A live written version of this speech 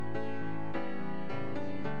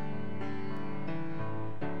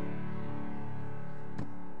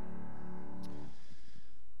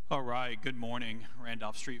All right, good morning,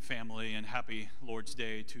 Randolph Street family, and happy Lord's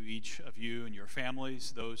Day to each of you and your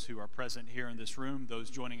families, those who are present here in this room, those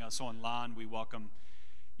joining us online. We welcome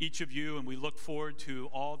each of you, and we look forward to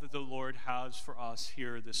all that the Lord has for us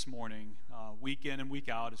here this morning, week in and week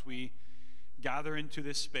out. As we gather into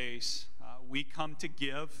this space, we come to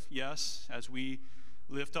give, yes, as we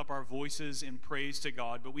lift up our voices in praise to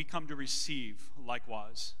God, but we come to receive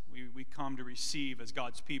likewise. We come to receive as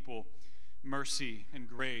God's people mercy and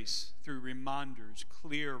grace through reminders,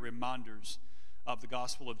 clear reminders of the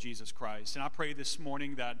gospel of Jesus Christ. And I pray this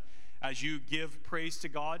morning that as you give praise to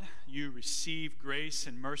God, you receive grace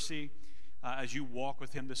and mercy as you walk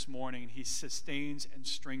with Him this morning. He sustains and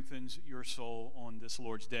strengthens your soul on this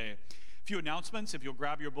Lord's Day. A few announcements, if you'll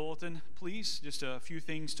grab your bulletin, please. Just a few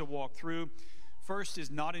things to walk through. First is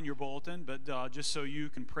not in your bulletin, but just so you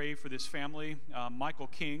can pray for this family. Michael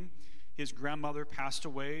King, his grandmother passed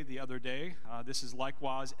away the other day. This is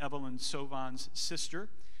likewise Evelyn Sovan's sister.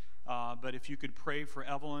 But if you could pray for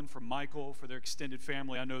Evelyn, for Michael, for their extended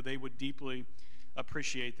family, I know they would deeply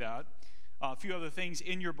appreciate that. A few other things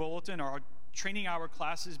in your bulletin. Our training hour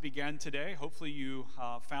classes began today. Hopefully you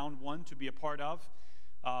found one to be a part of.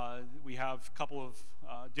 We have a couple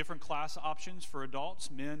of different class options for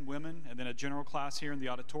adults, men, women, and then a general class here in the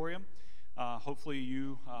auditorium. Hopefully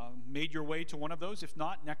you made your way to one of those. If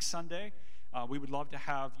not, next Sunday, we would love to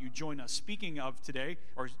have you join us. Speaking of today,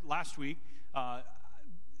 or last week,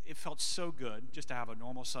 it felt so good just to have a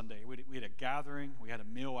normal Sunday. We had a gathering. We had a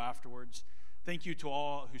meal afterwards. Thank you to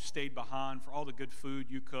all who stayed behind for all the good food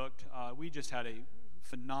you cooked. We just had a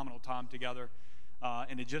phenomenal time together,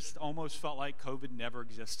 and it just almost felt like COVID never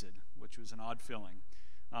existed, which was an odd feeling.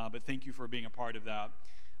 But thank you for being a part of that.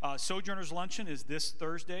 Sojourners Luncheon is this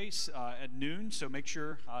Thursday at noon, so make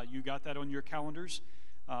sure you got that on your calendars.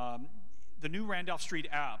 The new Randolph Street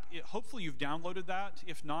app, hopefully you've downloaded that.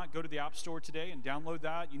 If not, go to the App Store today and download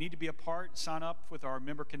that. You need to be a part, sign up with our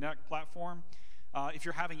Member Connect platform. If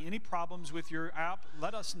you're having any problems with your app,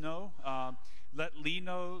 let us know. Let Lee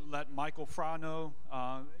know, let Michael Fry know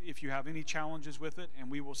if you have any challenges with it, and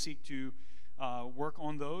we will seek to work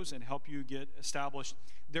on those and help you get established.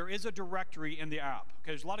 There is a directory in the app.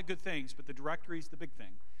 Okay, there's a lot of good things, but the directory is the big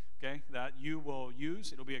thing, okay, that you will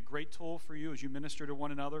use. It'll be a great tool for you as you minister to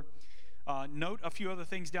one another. Note a few other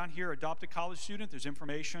things down here. Adopt a college student. There's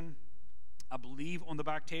information, I believe, on the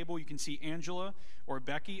back table. You can see Angela or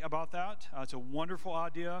Becky about that. It's a wonderful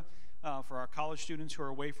idea for our college students who are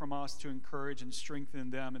away from us to encourage and strengthen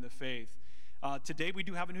them in the faith. Today we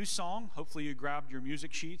do have a new song. Hopefully you grabbed your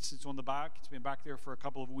music sheets. It's on the back. It's been back there for a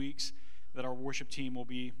couple of weeks that our worship team will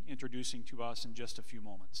be introducing to us in just a few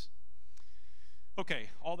moments. Okay,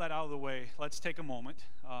 all that out of the way, let's take a moment.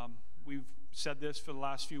 We've said this for the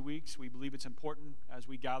last few weeks. We believe it's important as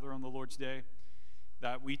we gather on the Lord's Day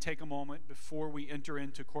that we take a moment before we enter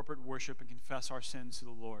into corporate worship and confess our sins to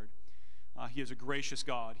the Lord. He is a gracious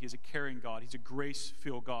God. He is a caring God. He's a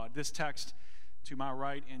grace-filled God. This text to my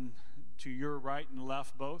right and to your right and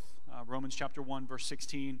left both, Romans chapter 1, verse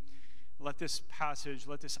 16. Let this passage,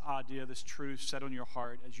 let this idea, this truth set on your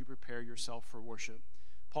heart as you prepare yourself for worship.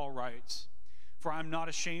 Paul writes, "For I am not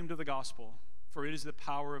ashamed of the gospel, for it is the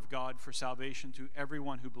power of God for salvation to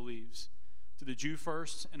everyone who believes, to the Jew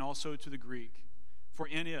first and also to the Greek. For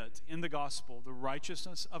in it, in the gospel, the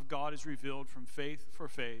righteousness of God is revealed from faith for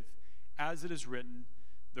faith, as it is written,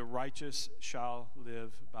 the righteous shall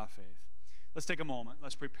live by faith." Let's take a moment.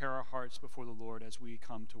 Let's prepare our hearts before the Lord as we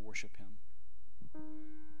come to worship Him.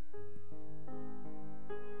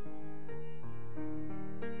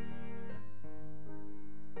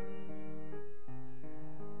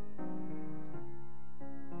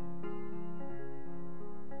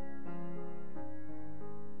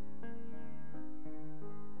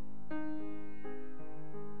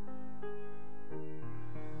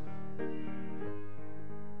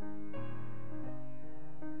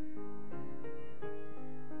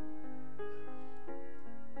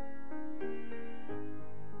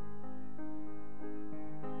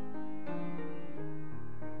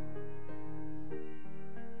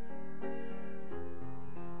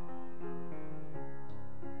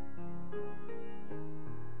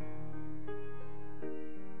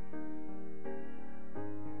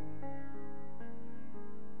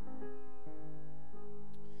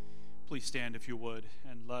 Please stand if you would,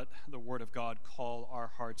 and let the Word of God call our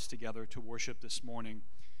hearts together to worship this morning.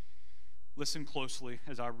 Listen closely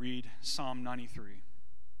as I read Psalm 93.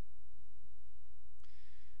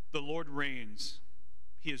 The Lord reigns.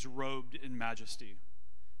 He is robed in majesty.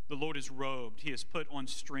 The Lord is robed. He has put on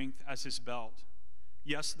strength as his belt.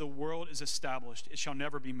 Yes, the world is established. It shall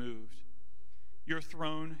never be moved. Your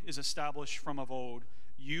throne is established from of old.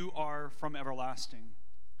 You are from everlasting.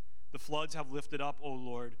 The floods have lifted up, O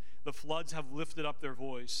Lord. The floods have lifted up their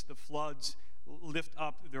voice. The floods lift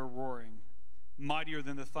up their roaring. Mightier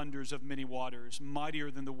than the thunders of many waters,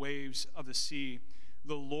 mightier than the waves of the sea.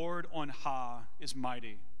 The Lord on high is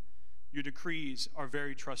mighty. Your decrees are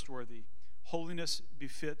very trustworthy. Holiness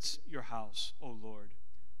befits your house, O Lord,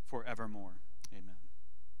 forevermore. Amen.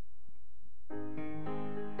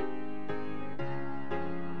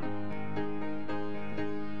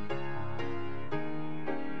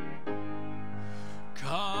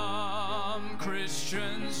 Come,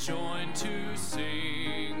 Christians, join to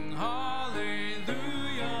sing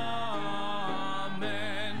hallelujah,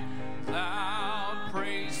 amen. Loud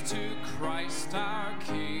praise to Christ our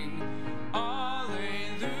King,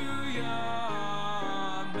 hallelujah,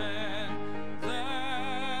 amen.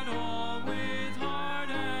 Let all with heart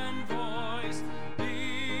and voice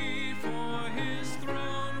before his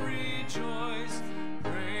throne rejoice.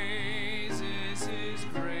 Praises his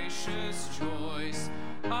gracious choice.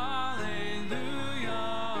 Hallelujah,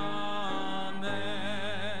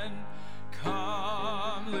 amen.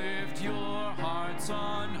 Come, lift your hearts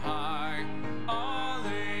on high.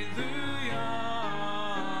 Hallelujah,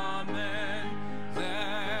 amen.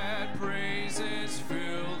 Let praises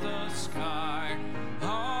fill the sky.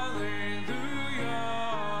 Hallelujah,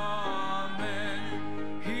 amen.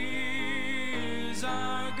 He is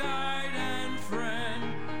our guide and friend.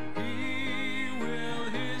 He will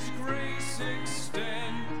his grace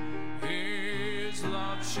extend. His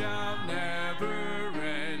love shall never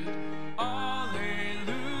end.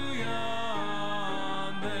 Hallelujah,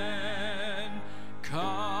 amen.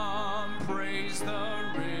 Come, praise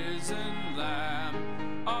the risen Lamb.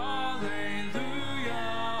 Hallelujah,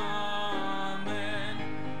 amen.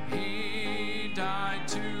 He died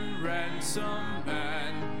to ransom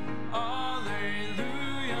man.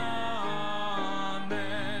 Hallelujah,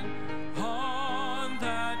 amen. On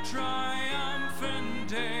that triumphant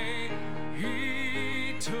day,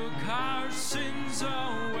 he took our sins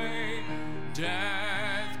away.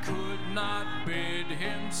 Death could not bid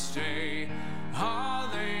him stay.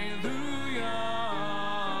 Hallelujah,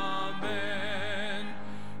 amen.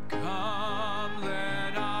 Come,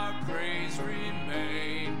 let our praise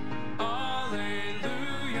remain.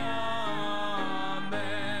 Hallelujah,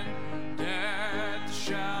 amen. Death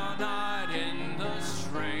shall not end the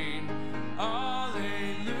strain.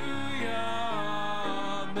 Hallelujah,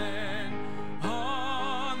 amen.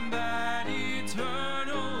 On that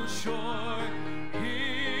eternal shore,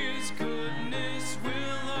 his goodness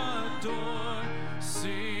will adore,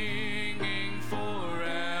 singing forevermore.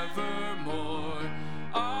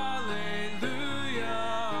 Hallelujah,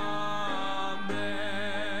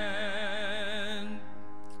 amen.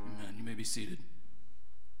 Amen. You may be seated.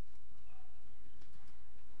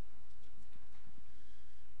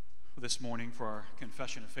 This morning for our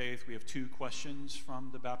confession of faith, we have two questions from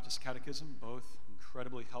the Baptist Catechism, both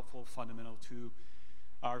incredibly helpful, fundamental to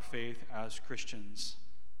our faith as Christians.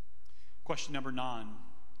 Question number 9,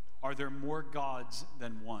 are there more gods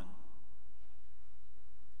than one?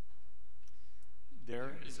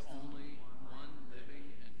 There is only one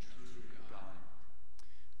living and true God.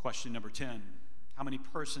 Question number 10, how many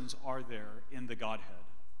persons are there in the Godhead?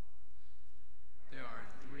 There are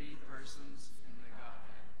 3 persons in the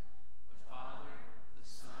Godhead, the Father, the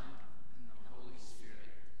Son, and the Holy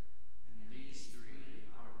Spirit. And these 3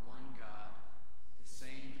 are one God, the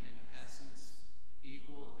same in essence,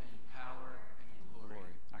 equal in power and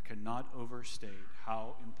glory. I cannot overstate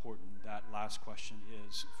how important that last question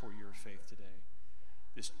is for your faith today.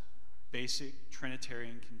 This basic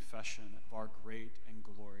Trinitarian confession of our great and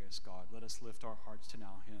glorious God. Let us lift our hearts to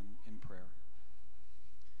now him in prayer.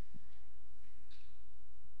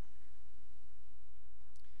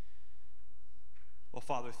 Well,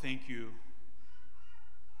 Father, thank you.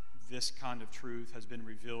 This kind of truth has been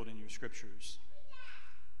revealed in your scriptures.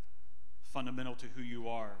 Fundamental to who you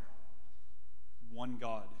are. One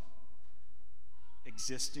God,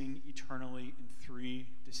 existing eternally in 3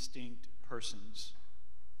 distinct persons.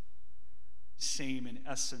 Same in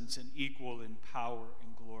essence and equal in power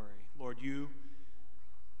and glory. Lord, you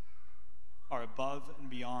are above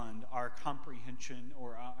and beyond our comprehension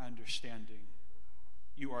or our understanding.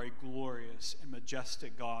 You are a glorious and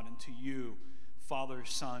majestic God, and to you, Father,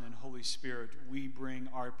 Son, and Holy Spirit, we bring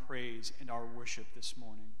our praise and our worship this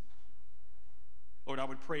morning. Lord, I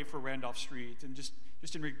would pray for Randolph Street, and just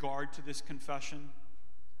in regard to this confession,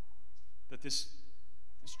 that this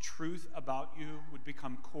truth about you would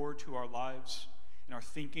become core to our lives, in our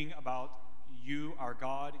thinking about you, our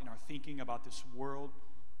God, in our thinking about this world,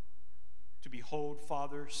 to behold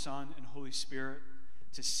Father, Son, and Holy Spirit,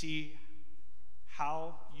 to see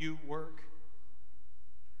how you work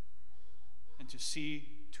and to see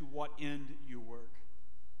to what end you work.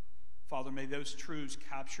 Father, may those truths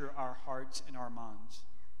capture our hearts and our minds.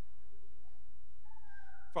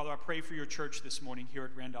 Father, I pray for your church this morning here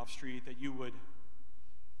at Randolph Street, that you would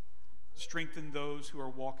strengthen those who are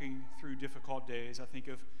walking through difficult days. I think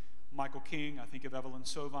of Michael King, I think of Evelyn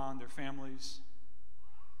Sovan, their families,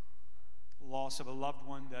 loss of a loved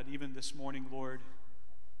one, that even this morning, Lord,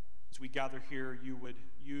 as we gather here, you would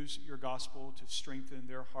use your gospel to strengthen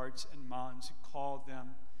their hearts and minds, call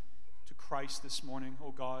them to Christ this morning.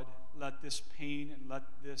 Oh God, let this pain and let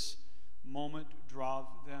this moment draw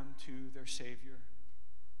them to their Savior.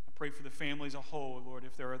 I pray for the family as a whole, Lord,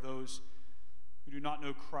 if there are those who do not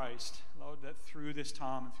know Christ, Lord, that through this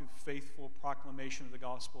time and through faithful proclamation of the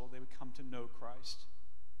gospel, they would come to know Christ.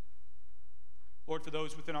 Lord, for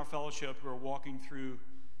those within our fellowship who are walking through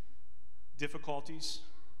difficulties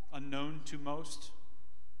unknown to most,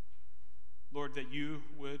 Lord, that you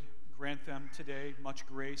would grant them today much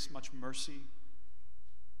grace, much mercy,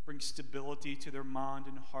 bring stability to their mind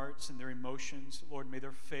and hearts and their emotions. Lord, may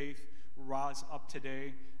their faith rise up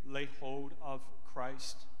today, lay hold of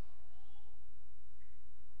Christ.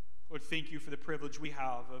 Lord, thank you for the privilege we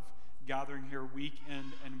have of gathering here week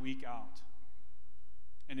in and week out.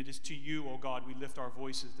 And it is to you, O God, we lift our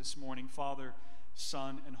voices this morning, Father,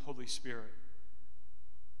 Son, and Holy Spirit.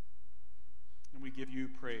 And we give you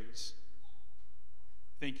praise.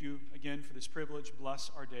 Thank you again for this privilege. Bless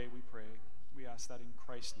our day, we pray. We ask that in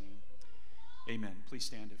Christ's name. Amen. Please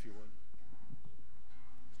stand if you would.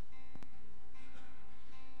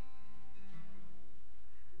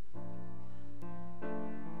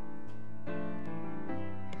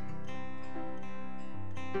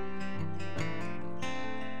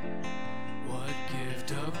 What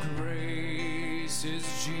gift of grace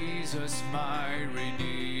is Jesus, my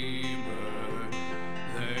Redeemer?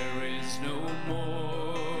 There is no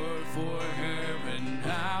more for heaven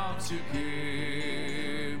now to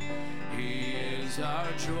give. He is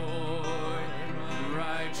our joy,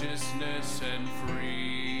 righteousness, and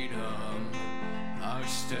freedom, our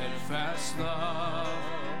steadfast love,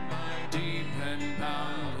 deep and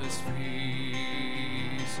boundless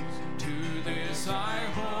peace. To this I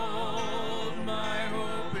hold, my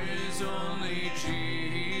hope is only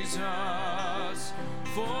Jesus,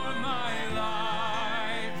 for my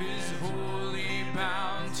life is wholly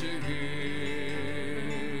bound to his.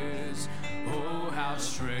 Oh, how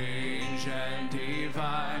strange and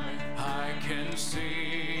divine, I can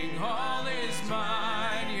sing all is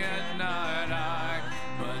mine, yet not I,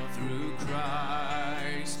 but through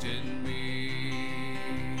Christ in me.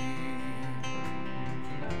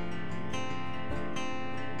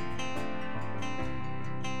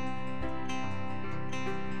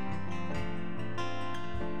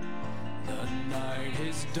 The night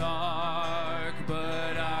is dark,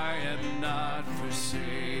 but I am not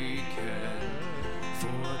forsaken,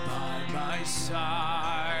 for by my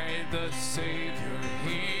side the Savior,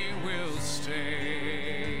 he will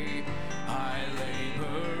stay. I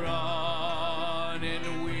labor on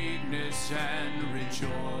in weakness and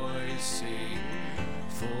rejoicing,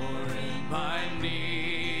 for in my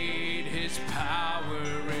need his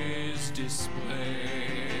power is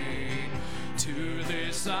displayed. To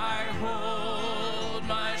this I hold,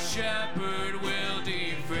 my shepherd will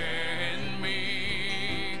defend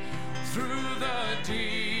me. Through the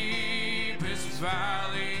deepest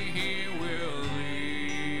valley he will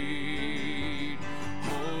lead.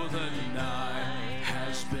 Oh, the night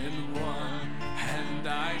has been won, and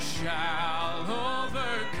I shall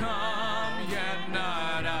overcome, yet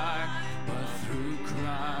not I, but through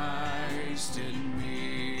Christ in me.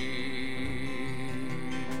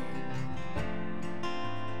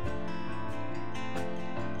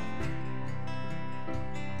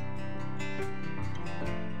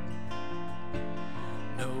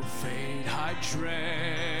 No fate I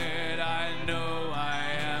dread, I know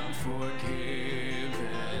I am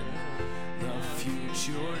forgiven. The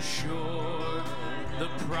future sure, the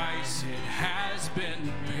price it has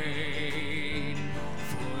been paid.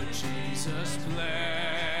 For Jesus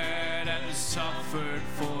bled and suffered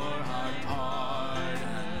for our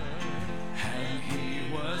pardon, and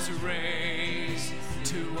he was raised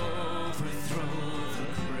to overthrow the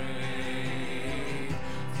grave.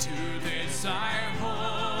 To this I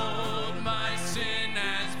hold, my sin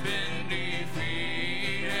has been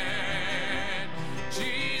defeated.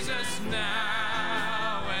 Jesus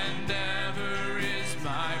now and ever is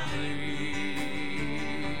my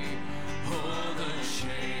plea. Oh, the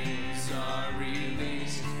chains are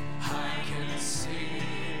released, I can sing,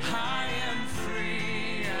 I am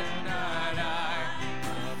free, and not I,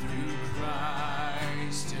 but through Christ.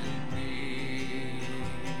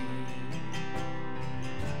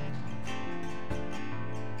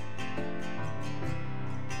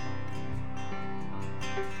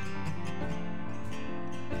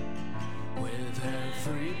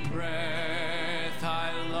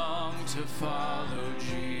 to follow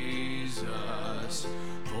Jesus,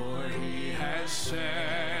 for he has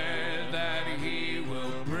said that he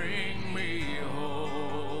will bring me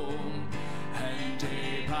home, and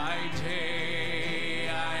day by day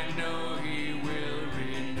I know he will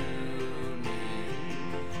renew me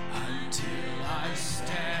until I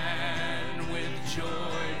stand with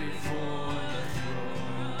joy before the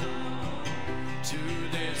throne. To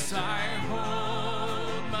this I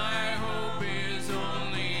hold, my hope is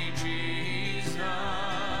only Jesus.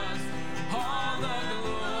 All the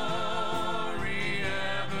glory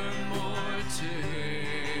evermore to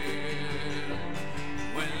him.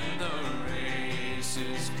 When the race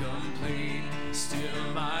is complete,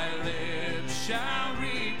 still my lips shall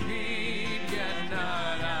repeat, yet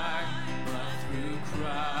not I, but through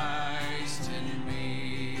Christ in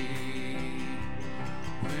me.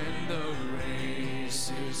 When the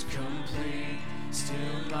race is complete,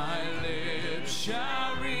 still my lips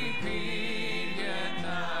shall repeat, yet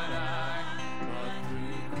not I, but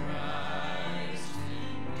through Christ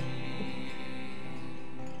in me.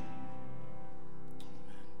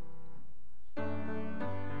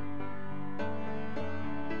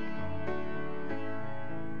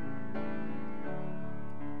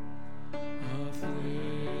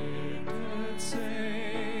 Afflicted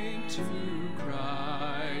saint, to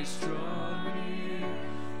Christ draw near.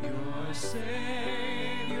 Your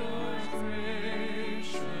Savior's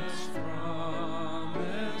gracious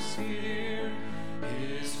promise here,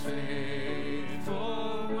 His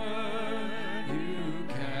faithful word you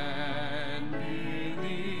can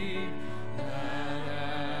believe, that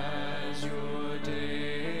as your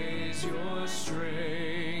days your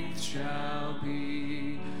strength shall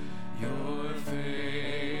be. Your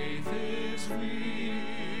faith is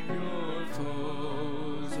weak, your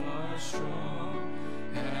foes are strong,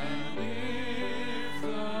 and in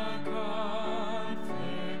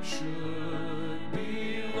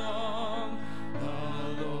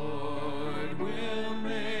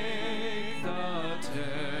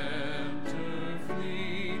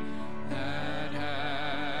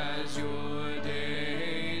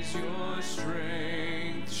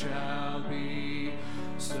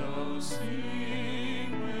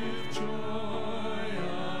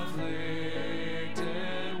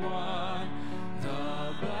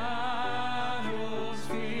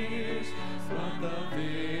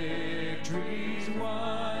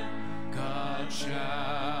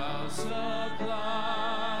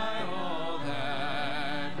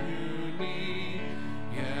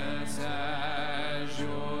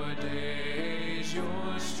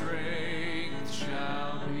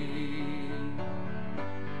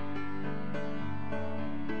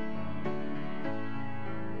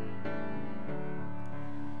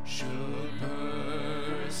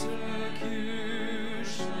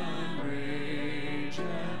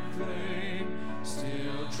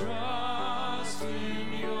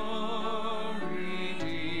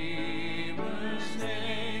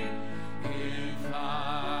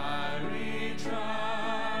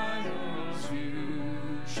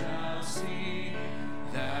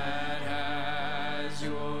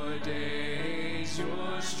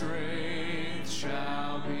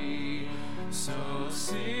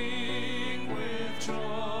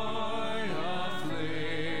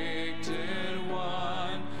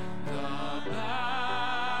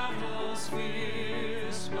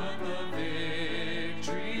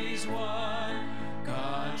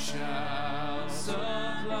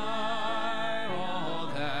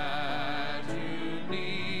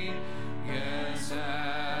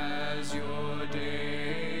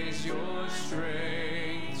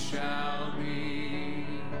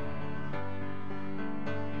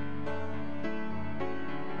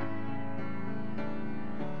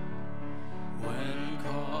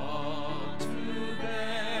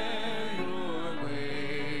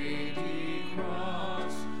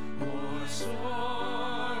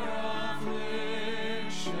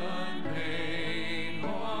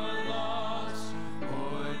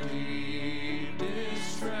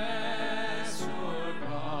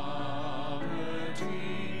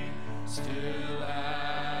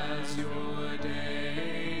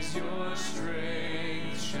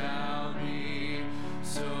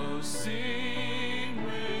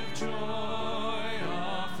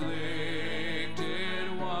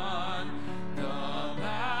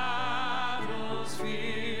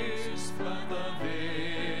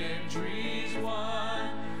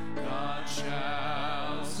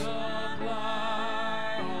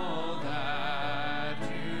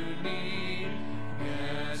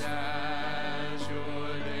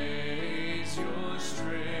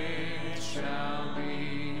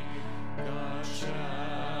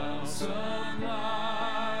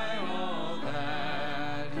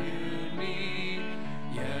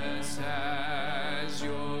as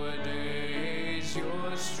your days,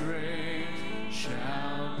 your strength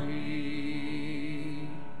shall be.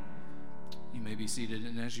 You may be seated,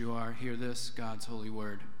 and as you are, hear this, God's holy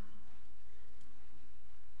word.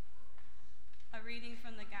 A reading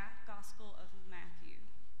from the Gospel of Matthew.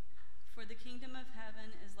 For the kingdom of heaven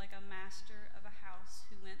is like a master of a house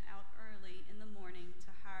who went out early in the morning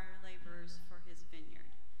to hire laborers for his vineyard.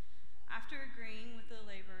 After agreeing with the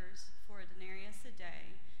laborers for a denarius a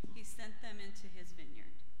day, he sent them into his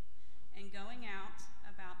vineyard. And going out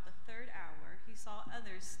about the third hour, he saw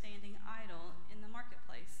others standing idle in the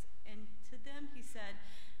marketplace. And to them he said,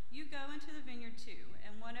 "You go into the vineyard too,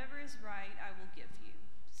 and whatever is right I will give you."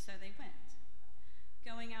 So they went.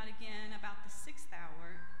 Going out again about the 6th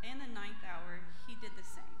hour and the 9th hour, he did the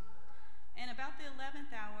same. And about the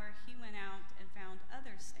 11th hour, he went out and found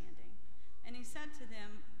others standing. And he said to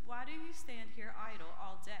them, "Why do you stand here idle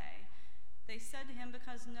all day?" They said to him,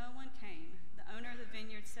 "Because no one came." The owner of the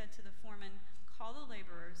vineyard said to the foreman, "Call the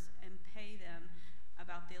laborers and pay them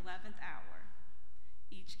about the 11th hour.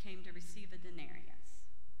 Each came to receive a denarius."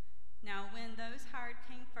 Now when those hired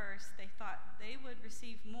came first, they thought they would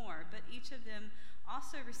receive more, but each of them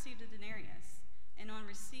also received a denarius. And on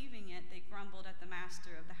receiving it, they grumbled at the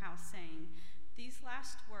master of the house, saying, "These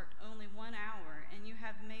last worked only 1 hour, and you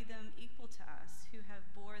have made them equal to us, who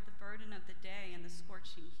have bore the burden of the day and the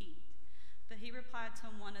scorching heat." But he replied to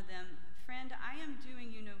one of them, "Friend, I am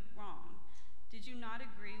doing you no wrong. Did you not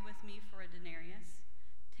agree with me for a denarius?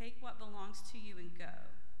 Take what belongs to you and go.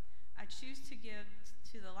 I choose to give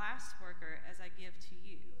to the last worker as I give to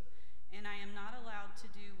you. And I am not allowed to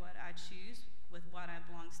do what I choose with what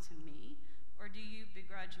belongs to me, or do you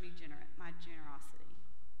begrudge me my generosity?"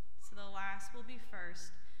 So the last will be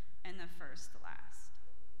first, and the first the last.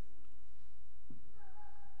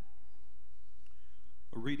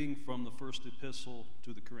 A reading from the first epistle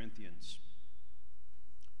to the Corinthians.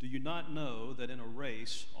 Do you not know that in a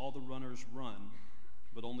race all the runners run,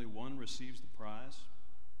 but only one receives the prize?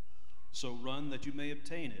 So run that you may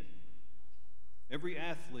obtain it. Every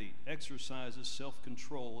athlete exercises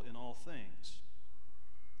self-control in all things.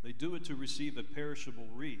 They do it to receive a perishable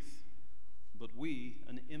wreath, but we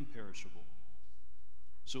an imperishable.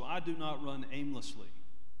 So I do not run aimlessly.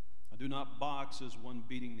 I do not box as one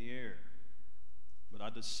beating the air, but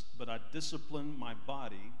I discipline my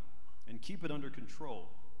body and keep it under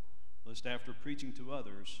control, lest after preaching to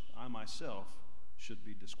others, I myself should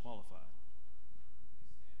be disqualified.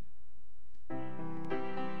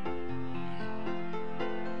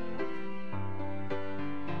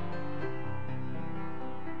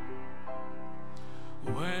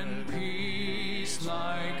 When peace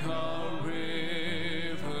like a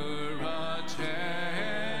river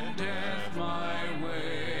attendeth my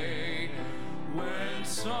way, when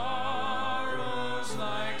sorrows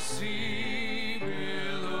like sea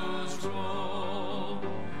billows roll,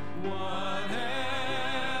 whatever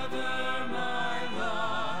my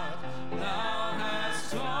lot, thou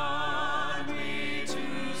hast taught me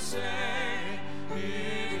to say,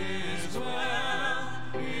 it is well,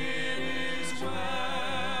 it is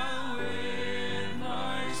well with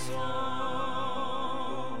my soul.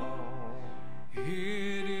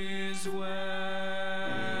 It is well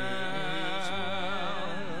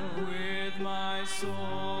with my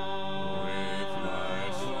soul. With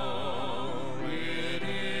my soul.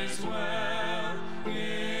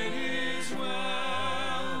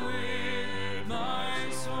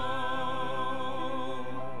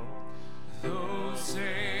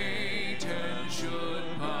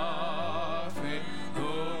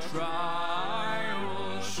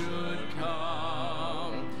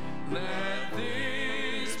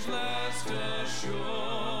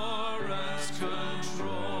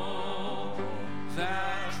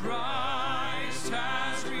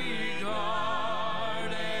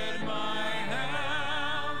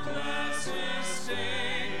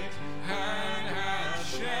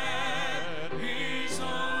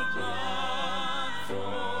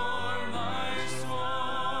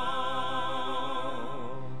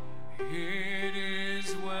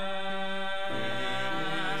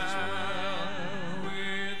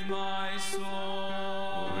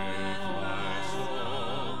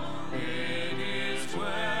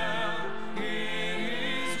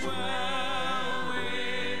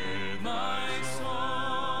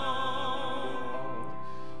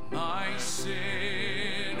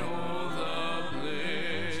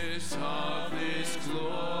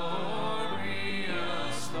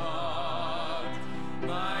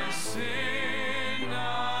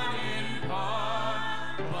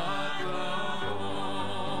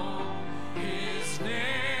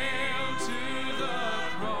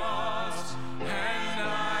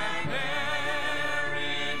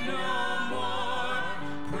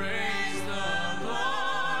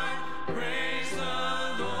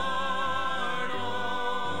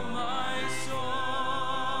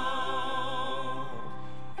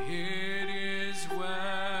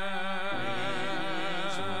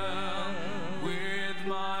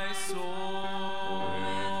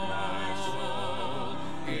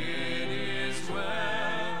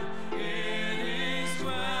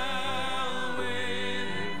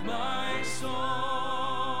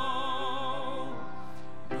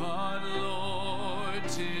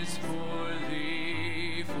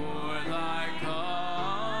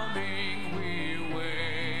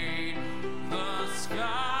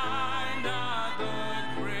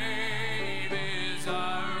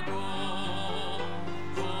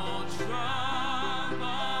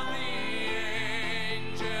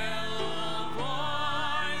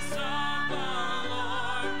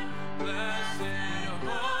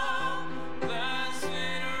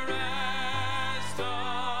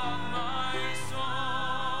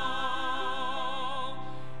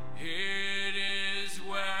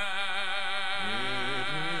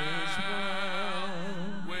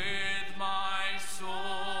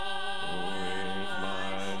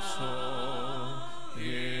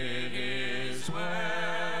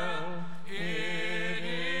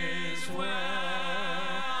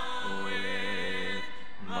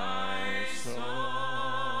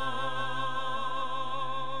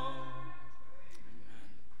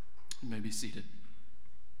 be seated.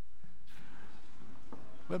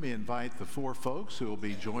 Let me invite the four folks who will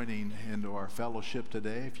be joining into our fellowship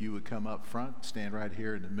today. If you would come up front, stand right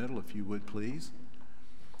here in the middle, if you would, please.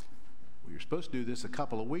 We were supposed to do this a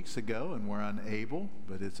couple of weeks ago, and we're unable,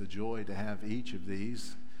 but it's a joy to have each of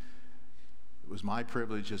these. It was my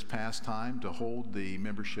privilege this past time to hold the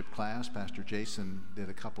membership class. Pastor Jason did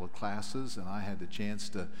a couple of classes, and I had the chance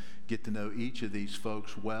to get to know each of these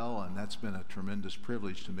folks well, and that's been a tremendous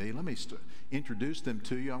privilege to me. Let me introduce them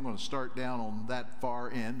to you. I'm going to start down on that far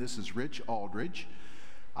end. This is Rich Aldridge.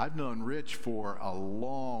 I've known Rich for a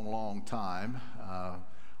long, long time.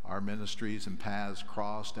 Our ministries and paths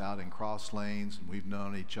crossed out in cross lanes, and we've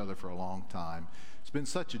known each other for a long time. It's been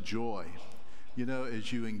such a joy. You know,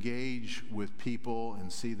 as you engage with people and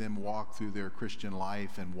see them walk through their Christian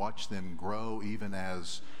life and watch them grow even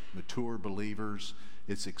as mature believers,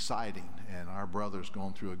 it's exciting. And our brother's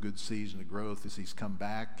gone through a good season of growth as he's come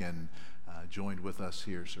back and joined with us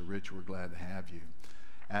here. So, Rich, we're glad to have you.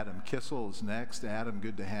 Adam Kissel is next. Adam,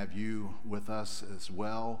 good to have you with us as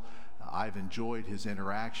well. I've enjoyed his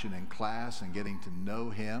interaction in class and getting to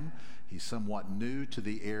know him. He's somewhat new to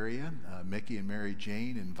the area. Mickey and Mary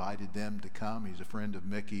Jane invited them to come. He's a friend of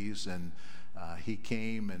Mickey's, and he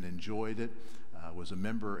came and enjoyed it. Was a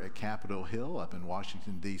member at Capitol Hill up in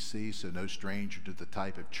Washington, D.C., so no stranger to the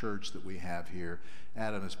type of church that we have here.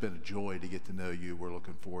 Adam, it's been a joy to get to know you. We're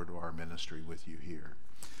looking forward to our ministry with you here.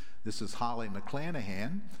 This is Holly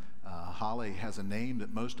McClanahan. Holly has a name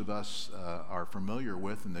that most of us are familiar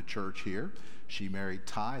with in the church here. She married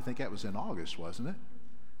Ty. I think that was in August, wasn't it?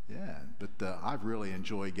 Yeah, but I've really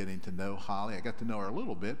enjoyed getting to know Holly. I got to know her a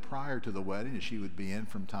little bit prior to the wedding, and she would be in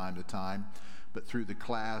from time to time. But through the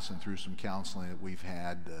class and through some counseling that we've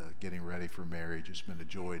had getting ready for marriage, it's been a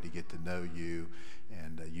joy to get to know you,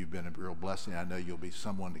 and you've been a real blessing. I know you'll be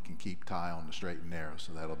someone that can keep Ty on the straight and narrow,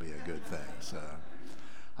 so that'll be a good thing. So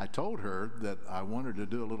I told her that I wanted to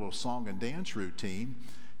do a little song and dance routine,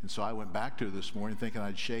 and so I went back to her this morning thinking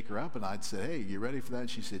I'd shake her up, and I'd say, hey, you ready for that? And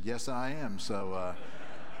she said, yes, I am. So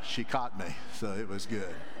she caught me, so it was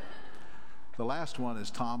good. The last one is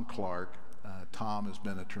Tom Clark. Tom has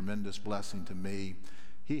been a tremendous blessing to me.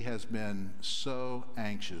 He has been so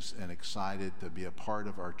anxious and excited to be a part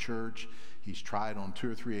of our church. He's tried on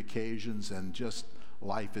 2 or 3 occasions, and just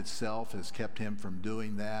life itself has kept him from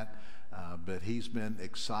doing that. But he's been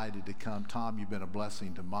excited to come. Tom, you've been a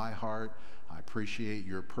blessing to my heart. I appreciate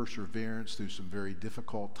your perseverance through some very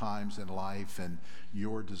difficult times in life and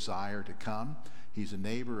your desire to come. He's a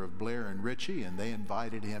neighbor of Blair and Richie, and they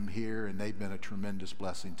invited him here, and they've been a tremendous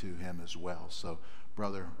blessing to him as well. So,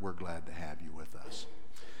 brother, we're glad to have you with us.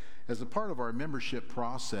 As a part of our membership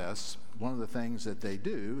process, one of the things that they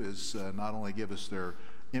do is not only give us their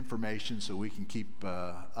information so we can keep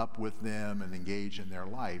up with them and engage in their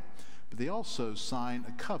life, but they also sign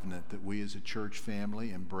a covenant that we as a church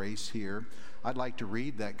family embrace here. I'd like to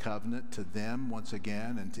read that covenant to them once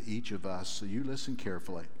again and to each of us, so you listen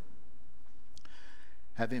carefully.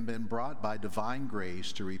 Having been brought by divine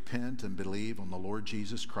grace to repent and believe on the Lord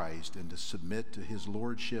Jesus Christ and to submit to his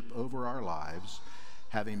lordship over our lives,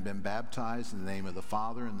 having been baptized in the name of the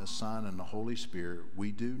Father and the Son and the Holy Spirit,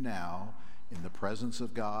 we do now, in the presence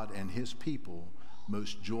of God and his people,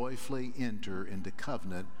 most joyfully enter into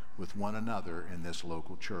covenant with one another in this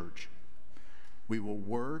local church. We will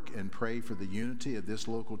work and pray for the unity of this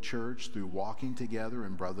local church through walking together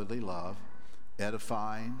in brotherly love,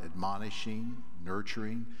 edifying, admonishing,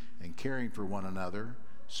 nurturing, and caring for one another,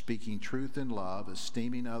 speaking truth in love,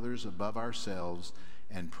 esteeming others above ourselves,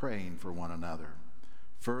 and praying for one another.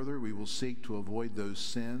 Further, we will seek to avoid those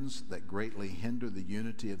sins that greatly hinder the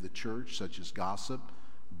unity of the church, such as gossip,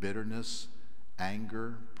 bitterness,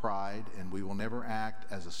 anger, pride, and we will never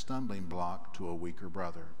act as a stumbling block to a weaker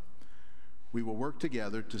brother. We will work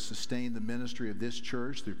together to sustain the ministry of this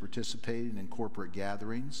church through participating in corporate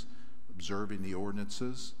gatherings, observing the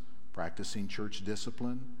ordinances, practicing church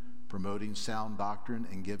discipline, promoting sound doctrine,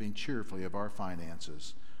 and giving cheerfully of our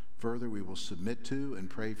finances. Further, we will submit to and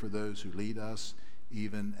pray for those who lead us,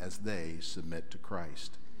 even as they submit to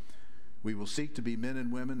Christ. We will seek to be men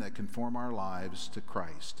and women that conform our lives to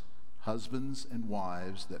Christ, husbands and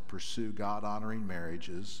wives that pursue God-honoring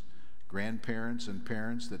marriages, grandparents and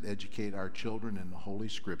parents that educate our children in the Holy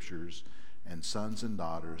Scriptures, and sons and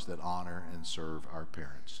daughters that honor and serve our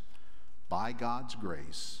parents. By God's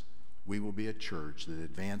grace, we will be a church that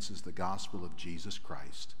advances the gospel of Jesus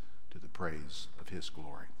Christ to the praise of his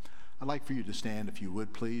glory. I'd like for you to stand, if you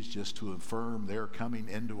would please, just to affirm their coming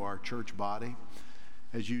into our church body.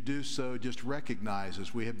 As you do so, just recognize,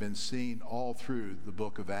 as we have been seeing all through the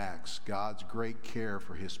book of Acts, God's great care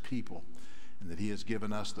for his people. and that he has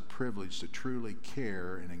given us the privilege to truly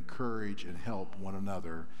care and encourage and help one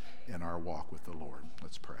another in our walk with the Lord.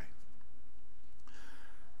 Let's pray.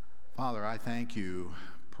 Father, I thank you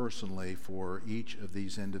personally for each of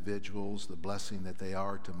these individuals, the blessing that they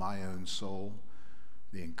are to my own soul,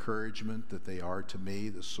 the encouragement that they are to me,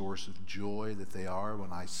 the source of joy that they are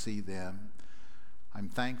when I see them. I'm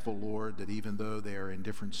thankful, Lord, that even though they are in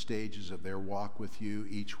different stages of their walk with you,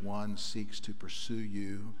 each one seeks to pursue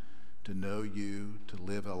you, to know you, to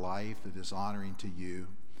live a life that is honoring to you.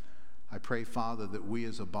 I pray, Father, that we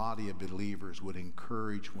as a body of believers would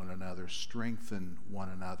encourage one another, strengthen one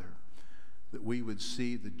another, that we would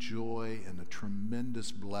see the joy and the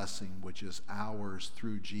tremendous blessing which is ours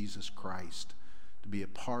through Jesus Christ, to be a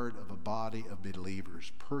part of a body of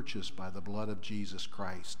believers purchased by the blood of Jesus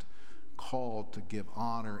Christ, called to give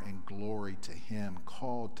honor and glory to him,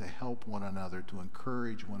 called to help one another, to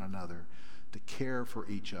encourage one another, to care for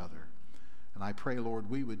each other. And I pray, Lord,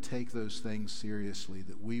 we would take those things seriously,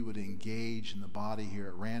 that we would engage in the body here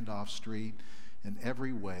at Randolph Street in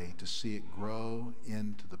every way to see it grow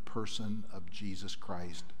into the person of Jesus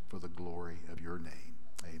Christ for the glory of your name.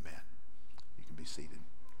 Amen. You can be seated.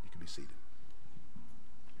 You can be seated.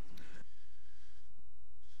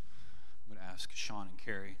 I'm going to ask Sean and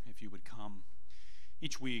Carrie if you would come.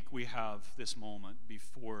 Each week we have this moment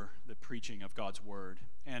before the preaching of God's word.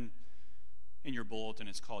 And in your bulletin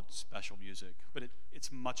it's called special music, but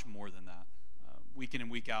it's much more than that. Week in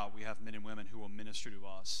and week out we have men and women who will minister to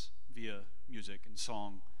us via music and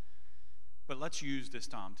song. But let's use this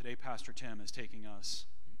time. Today Pastor Tim is taking us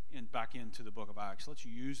back into the book of Acts. Let's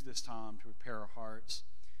use this time to prepare our hearts,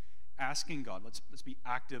 asking God, let's be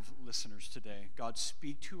active listeners today. God,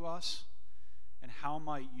 speak to us, and how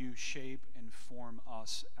might you shape and form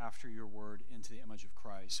us after your word into the image of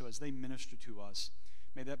Christ? So as they minister to us,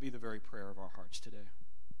 may that be the very prayer of our hearts today.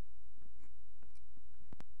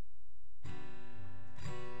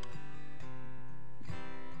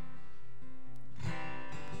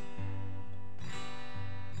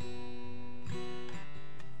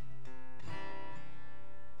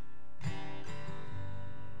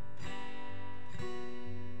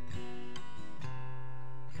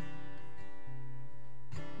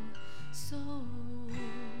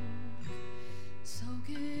 Soak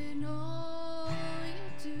in all you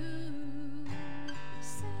do,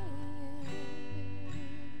 sit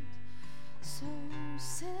so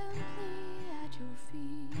simply at your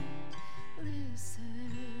feet,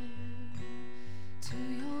 listen to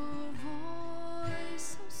your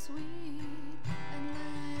voice so sweet, and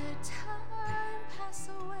let time pass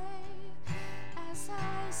away as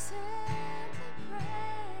I simply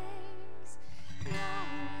praise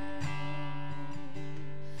Yahweh.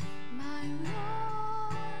 My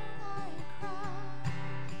Lord, I cry,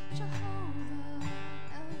 Jehovah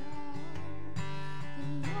Elyon,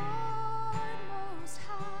 the Lord Most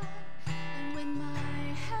High. And when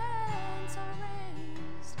my hands are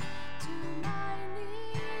raised to my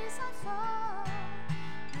knees, I fall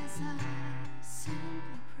as I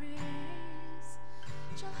simply praise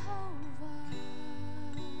Jehovah.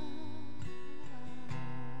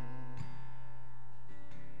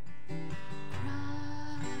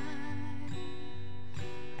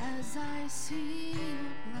 As I see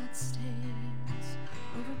your bloodstains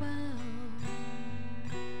overwhelmed,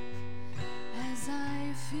 as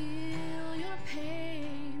I feel your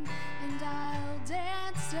pain, and I'll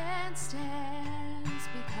dance, dance, dance,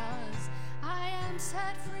 because I am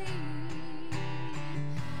set free.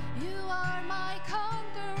 You are my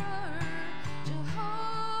conqueror,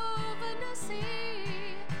 Jehovah Nissi.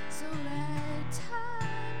 So let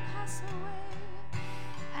time pass away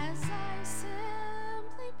as I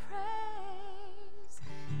simply praise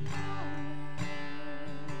Yahweh.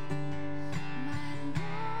 My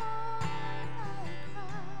Lord, I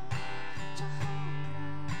cry,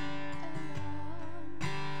 Jehovah Elyon,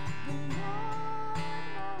 the Lord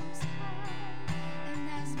Most High. And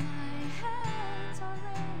as my hands are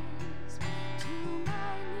raised to my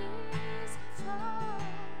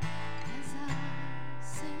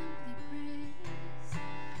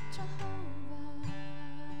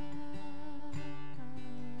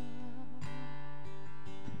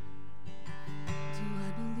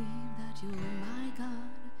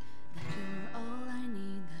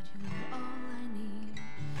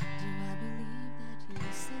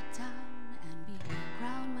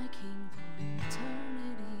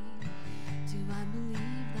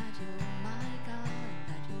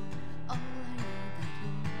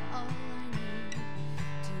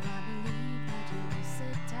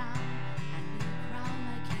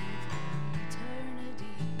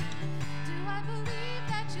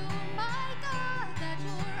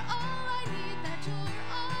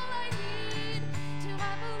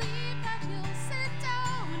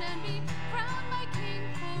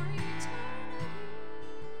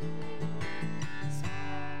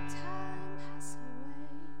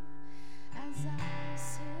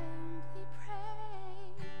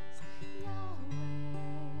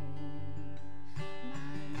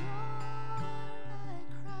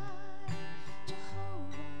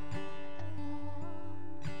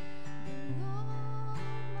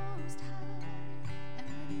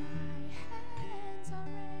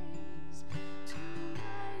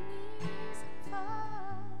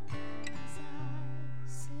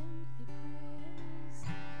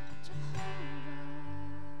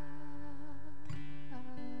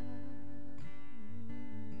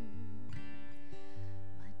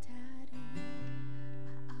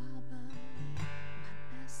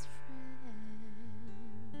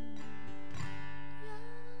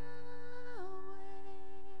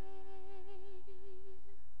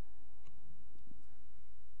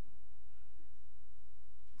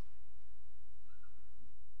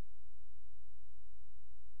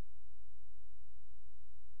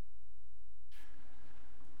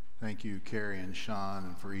Thank you, Carrie and Sean,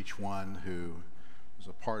 and for each one who was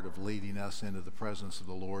a part of leading us into the presence of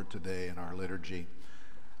the Lord today in our liturgy.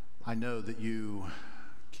 I know that you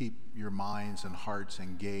keep your minds and hearts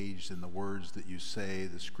engaged in the words that you say,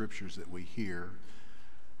 the scriptures that we hear,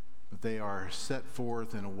 but they are set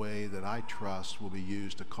forth in a way that I trust will be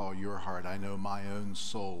used to call your heart. I know my own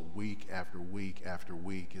soul, week after week after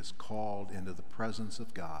week, is called into the presence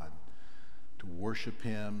of God to worship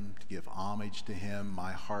him, to give homage to him.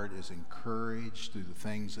 My heart is encouraged through the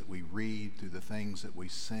things that we read, through the things that we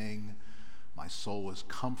sing. My soul is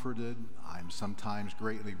comforted. I'm sometimes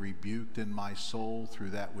greatly rebuked in my soul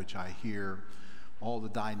through that which I hear. All the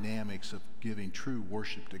dynamics of giving true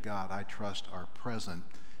worship to God, I trust, are present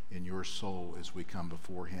in your soul as we come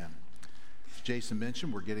before him. As Jason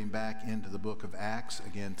mentioned, we're getting back into the book of Acts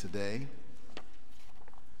again today.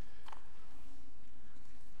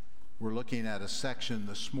 We're looking at a section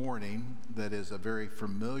this morning that is a very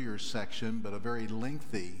familiar section, but a very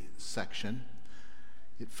lengthy section.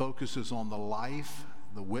 It focuses on the life,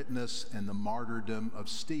 the witness, and the martyrdom of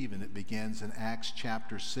Stephen. It begins in Acts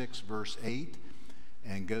chapter 6, verse 8,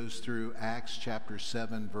 and goes through Acts chapter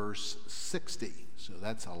 7, verse 60. So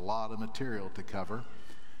that's a lot of material to cover.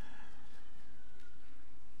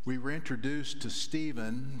 We were introduced to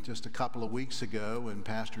Stephen just a couple of weeks ago when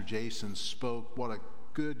Pastor Jason spoke. What a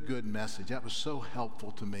good message. That was so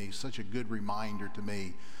helpful to me, such a good reminder to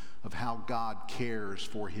me of how God cares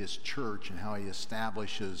for his church and how he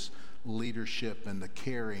establishes leadership and the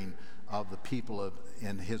caring of the people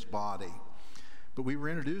in his body. But we were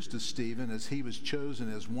introduced to Stephen as he was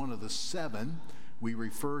chosen as one of the 7. We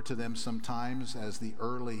refer to them sometimes as the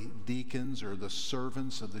early deacons or the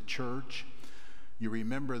servants of the church. You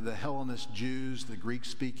remember the Hellenist Jews, the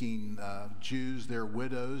Greek-speaking Jews, their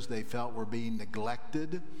widows, they felt were being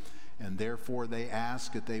neglected, and therefore they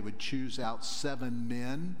asked that they would choose out 7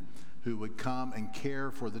 men who would come and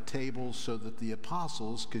care for the tables so that the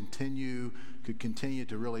apostles could continue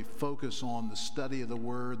to really focus on the study of the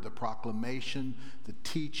Word, the proclamation, the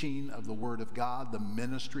teaching of the Word of God, the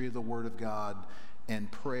ministry of the Word of God,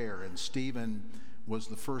 and prayer. And Stephen was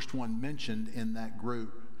the first one mentioned in that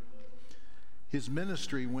group. His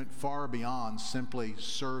ministry went far beyond simply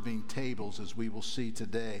serving tables, as we will see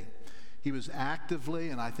today. He was actively,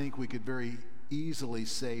 and I think we could very easily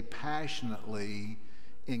say passionately,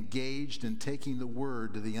 engaged in taking the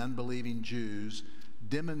word to the unbelieving Jews,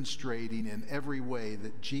 demonstrating in every way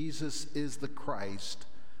that Jesus is the Christ,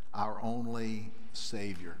 our only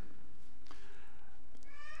Savior.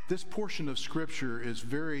 This portion of Scripture is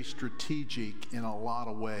very strategic in a lot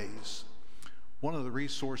of ways. One of the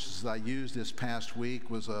resources that I used this past week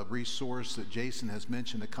was a resource that Jason has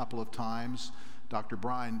mentioned a couple of times. Dr.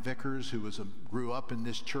 Brian Vickers, who grew up in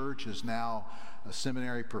this church, is now a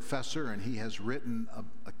seminary professor, and he has written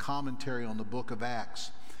a commentary on the book of Acts.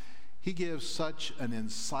 He gives such an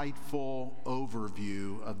insightful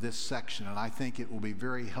overview of this section, and I think it will be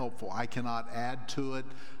very helpful. I cannot add to it.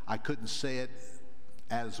 I couldn't say it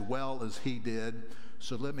as well as he did,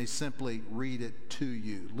 so let me simply read it to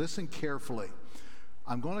you. Listen carefully.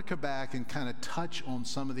 I'm going to come back and kind of touch on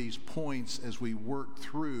some of these points as we work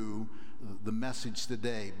through the message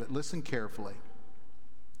today, but listen carefully.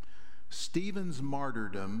 Stephen's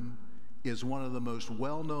martyrdom is one of the most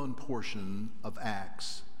well-known portions of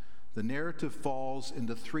Acts. The narrative falls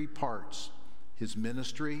into 3 parts: his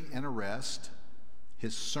ministry and arrest,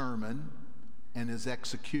 his sermon, and his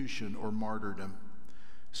execution or martyrdom.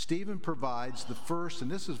 Stephen provides the first, and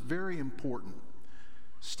this is very important,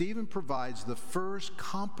 Stephen provides the first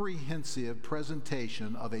comprehensive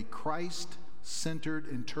presentation of a Christ-centered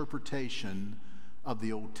interpretation of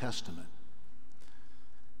the Old Testament.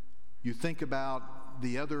 You think about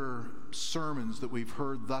the other sermons that we've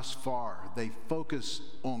heard thus far. They focus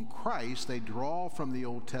on Christ. They draw from the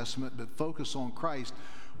Old Testament, but focus on Christ.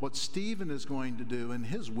 What Stephen is going to do in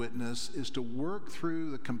his witness is to work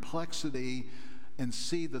through the complexity and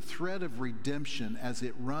see the thread of redemption as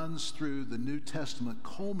it runs through the New Testament,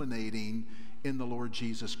 culminating in the Lord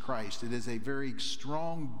Jesus Christ. It is a very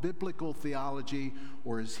strong biblical theology,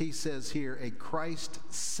 or as he says here, a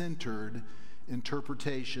Christ-centered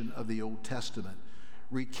interpretation of the Old Testament,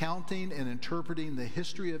 recounting and interpreting the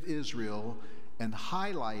history of Israel and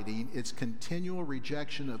highlighting its continual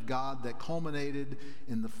rejection of God that culminated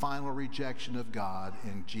in the final rejection of God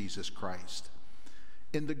in Jesus Christ.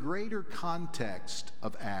 In the greater context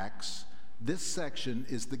of Acts, this section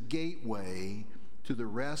is the gateway to the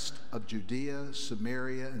rest of Judea,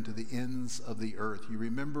 Samaria, and to the ends of the earth. You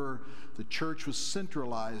remember the church was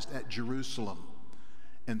centralized at Jerusalem.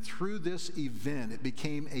 And through this event, it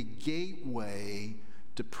became a gateway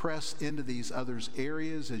to press into these other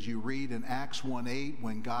areas, as you read in Acts 1:8,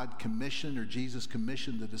 when God commissioned, or Jesus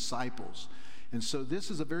commissioned, the disciples. And so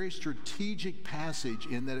this is a very strategic passage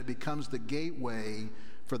in that it becomes the gateway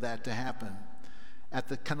for that to happen. At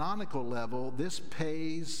the canonical level, this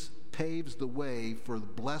paves the way for the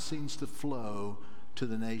blessings to flow to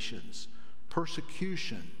the nations.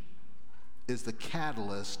 Persecution is the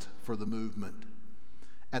catalyst for the movement.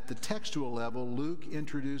 At the textual level, Luke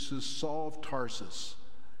introduces Saul of Tarsus,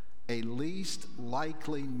 a least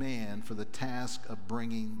likely man for the task of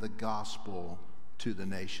bringing the gospel to the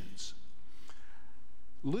nations.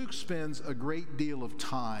 Luke spends a great deal of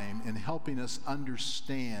time in helping us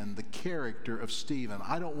understand the character of Stephen.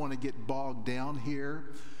 I don't want to get bogged down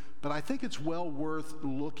here, but I think it's well worth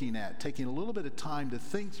looking at, taking a little bit of time to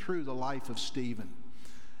think through the life of Stephen.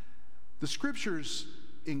 The scriptures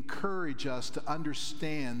encourage us to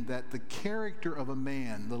understand that the character of a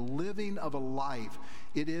man, the living of a life,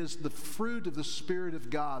 it is the fruit of the Spirit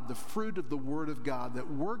of God, the fruit of the Word of God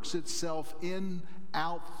that works itself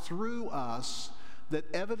out through us, that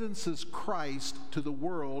evidences Christ to the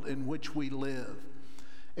world in which we live.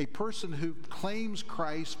 A person who claims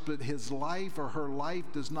Christ but his life or her life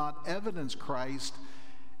does not evidence Christ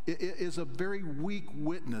is a very weak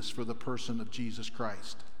witness for the person of Jesus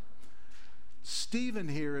Christ. Stephen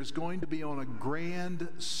here is going to be on a grand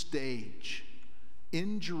stage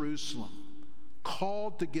in Jerusalem,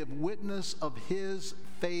 called to give witness of his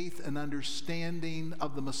faith and understanding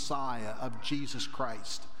of the Messiah, of Jesus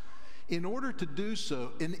Christ. In order to do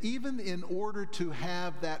so, and even in order to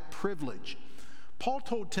have that privilege, Paul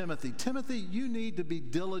told Timothy, Timothy, you need to be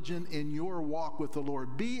diligent in your walk with the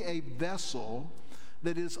Lord. Be a vessel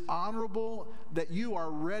that is honorable, that you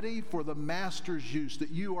are ready for the master's use,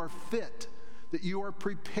 that you are fit, that you are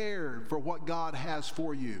prepared for what God has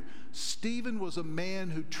for you. Stephen was a man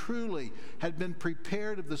who truly had been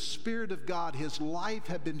prepared of the Spirit of God. His life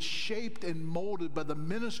had been shaped and molded by the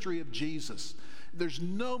ministry of Jesus. There's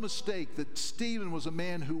no mistake that Stephen was a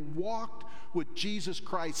man who walked with Jesus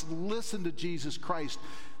Christ, listened to Jesus Christ.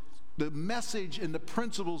 The message and the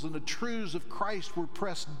principles and the truths of Christ were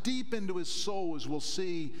pressed deep into his soul, as we'll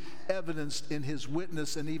see evidenced in his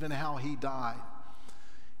witness and even how he died.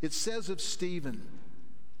 It says of Stephen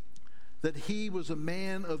that he was a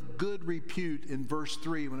man of good repute in verse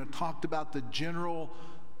 3, when it talked about the general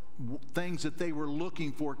things that they were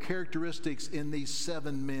looking for, characteristics in these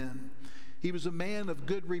 7 men. He was a man of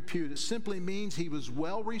good repute. It simply means he was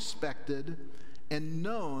well respected and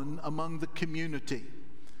known among the community.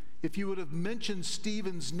 If you would have mentioned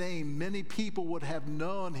Stephen's name, many people would have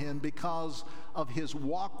known him because of his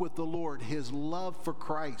walk with the Lord, his love for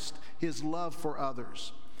Christ, his love for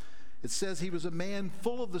others. It says he was a man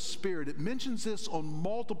full of the Spirit. It mentions this on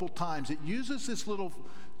multiple times. It uses this little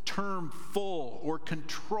term full or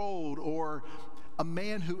controlled, or a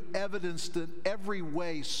man who evidenced in every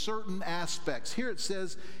way certain aspects. Here it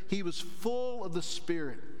says he was full of the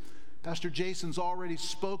Spirit. Pastor Jason's already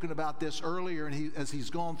spoken about this earlier as he's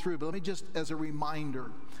gone through, but let me just, as a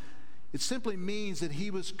reminder, it simply means that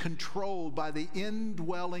he was controlled by the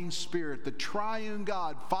indwelling Spirit, the triune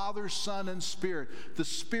God, Father, Son, and Spirit, the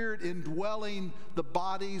Spirit indwelling the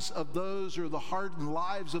bodies of those, or the heart and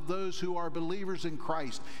lives of those who are believers in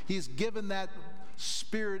Christ. He's given that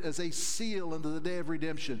Spirit as a seal into the day of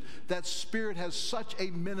redemption. That Spirit has such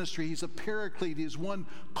a ministry. He's a paraclete. He's one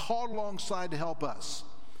called alongside to help us.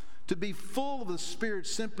 To be full of the Spirit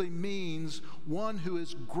simply means one who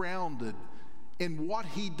is grounded in what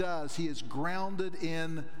he does. He is grounded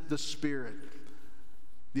in the Spirit.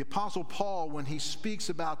 The Apostle Paul, when he speaks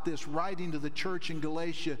about this, writing to the church in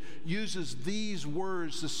Galatia, uses these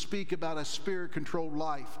words to speak about a Spirit-controlled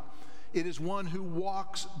life. It is one who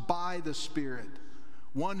walks by the Spirit,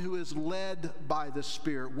 one who is led by the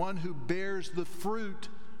Spirit, one who bears the fruit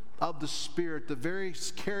of the Spirit, the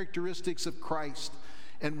various characteristics of Christ,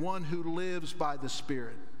 and one who lives by the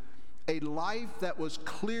Spirit. A life that was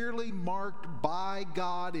clearly marked by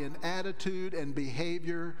God in attitude and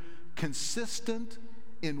behavior, consistent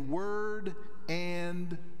in word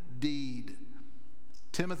and deed.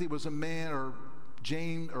 Stephen was a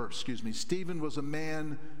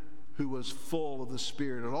man who was full of the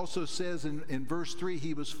Spirit. It also says in verse 3,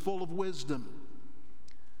 he was full of wisdom.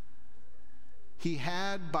 He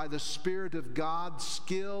had, by the Spirit of God,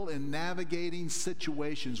 skill in navigating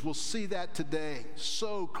situations. We'll see that today,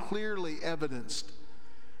 so clearly evidenced.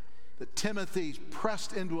 That Timothy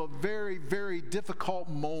pressed into a very, very difficult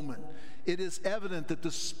moment. It is evident that the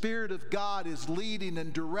Spirit of God is leading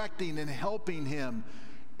and directing and helping him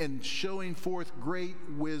and showing forth great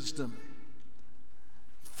wisdom.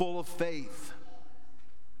 Full of faith.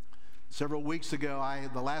 Several weeks ago,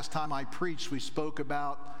 the last time I preached, we spoke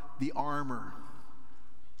about the armor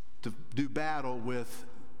to do battle with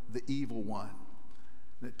the evil one.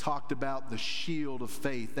 And it talked about the shield of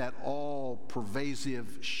faith, that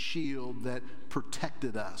all-pervasive shield that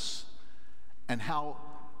protected us, and how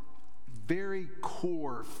very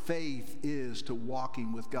core faith is to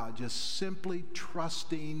walking with God, just simply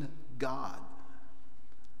trusting God.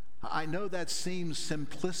 I know that seems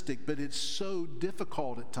simplistic, but it's so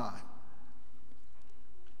difficult at times.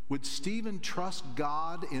 Would Stephen trust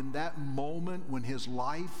God in that moment when his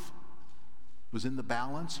life was in the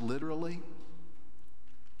balance, literally?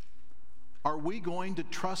 Are we going to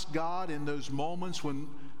trust God in those moments when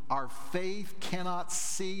our faith cannot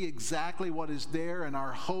see exactly what is there, and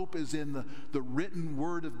our hope is in the written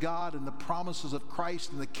word of God and the promises of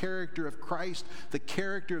Christ and the character of Christ, the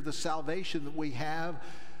character of the salvation that we have?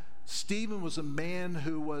 Stephen was a man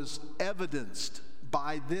who was evidenced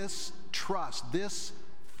by this trust, this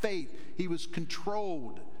faith. He was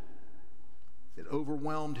controlled. It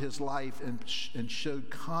overwhelmed his life and showed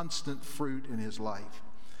constant fruit in his life.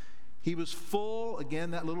 He was full, again,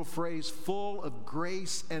 that little phrase, full of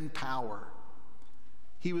grace and power.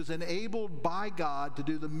 He was enabled by God to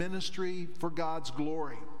do the ministry for God's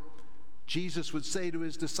glory. Jesus would say to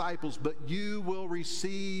his disciples, "But you will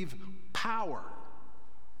receive power.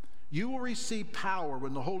 You will receive power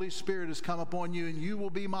when the Holy Spirit has come upon you, and you will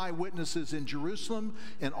be my witnesses in Jerusalem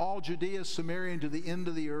and all Judea, Samaria, and to the end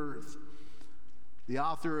of the earth." The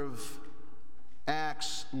author of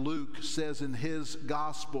Acts, Luke, says in his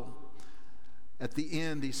gospel, at the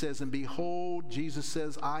end, he says, "And behold," Jesus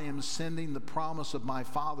says, "I am sending the promise of my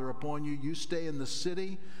Father upon you. You stay in the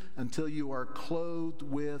city until you are clothed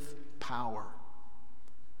with power."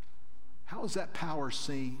 How is that power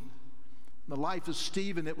seen? In the life of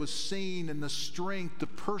Stephen, it was seen in the strength to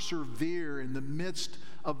persevere in the midst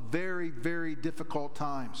of very, very difficult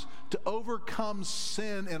times, to overcome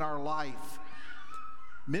sin in our life.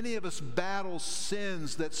 Many of us battle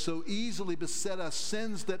sins that so easily beset us,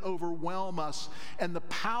 sins that overwhelm us, and the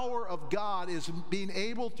power of God is being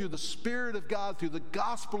able, through the Spirit of God, through the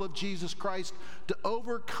gospel of Jesus Christ, to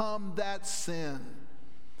overcome that sin,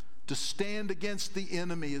 to stand against the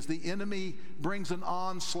enemy as the enemy brings an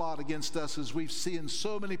onslaught against us, as we see in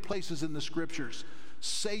so many places in the Scriptures.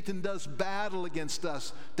 Satan does battle against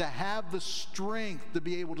us, to have the strength to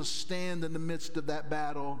be able to stand in the midst of that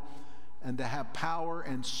battle and to have power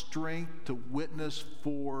and strength to witness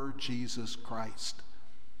for Jesus Christ.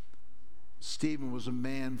 Stephen was a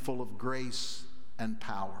man full of grace and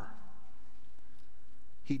power.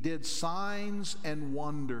 He did signs and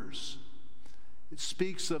wonders. It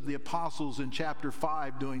speaks of the apostles in chapter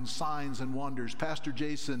 5 doing signs and wonders. Pastor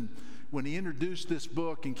Jason, when he introduced this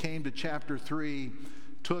book and came to chapter 3,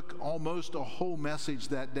 took almost a whole message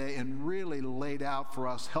that day and really laid out for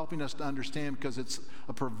us, helping us to understand, because it's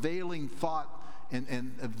a prevailing thought and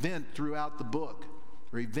event throughout the book,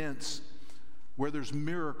 or events where there's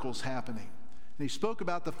miracles happening. And he spoke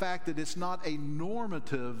about the fact that it's not a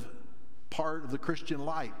normative part of the Christian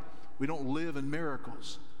life. We don't live in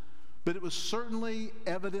miracles. But it was certainly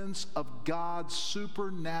evidence of God's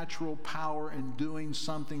supernatural power in doing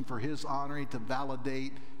something for his honor, to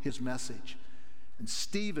validate his message. And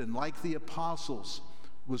Stephen, like the apostles,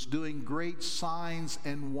 was doing great signs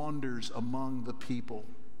and wonders among the people.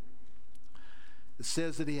 It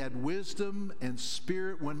says that he had wisdom and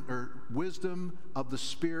wisdom of the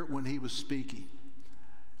Spirit when he was speaking.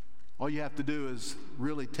 All you have to do is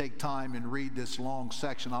really take time and read this long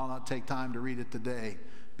section. I'll not take time to read it today,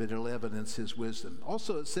 but it'll evidence his wisdom.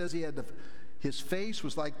 Also, it says his face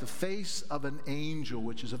was like the face of an angel,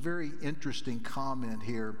 which is a very interesting comment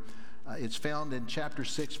here. It's found in chapter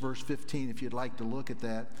 6, verse 15, if you'd like to look at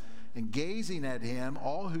that. "And gazing at him,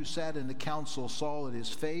 all who sat in the council saw that his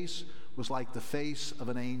face was like the face of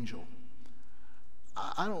an angel."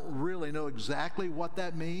 I don't really know exactly what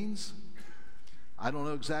that means. I don't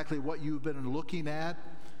know exactly what you've been looking at.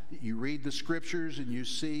 You read the Scriptures and you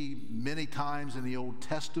see many times in the Old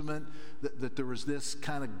Testament that there was this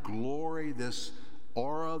kind of glory, this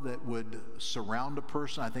aura that would surround a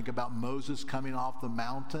person. I think about Moses coming off the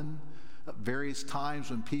mountain. Various times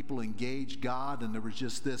when people engaged God, and there was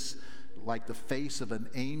just this, like the face of an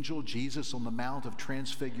angel. Jesus on the Mount of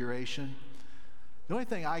Transfiguration. The only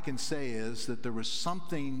thing I can say is that there was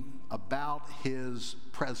something about his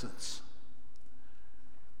presence,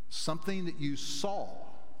 something that you saw.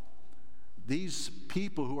 These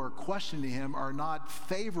people who are questioning him are not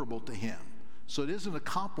favorable to him, so it isn't a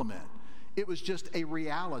compliment. It was just a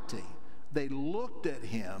reality. They looked at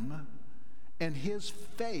him, and his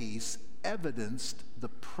face evidenced the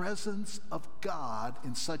presence of God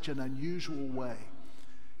in such an unusual way.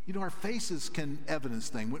 You know, our faces can evidence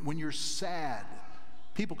things. When you're sad,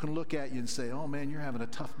 people can look at you and say, oh man, you're having a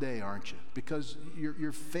tough day, aren't you? Because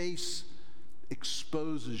your face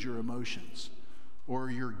exposes your emotions. Or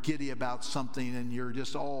you're giddy about something and you're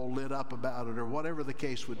just all lit up about it, or whatever the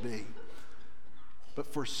case would be.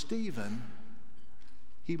 But for Stephen,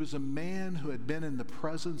 he was a man who had been in the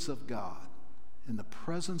presence of God, in the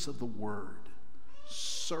presence of the Word,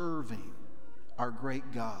 serving our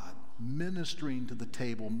great God, ministering to the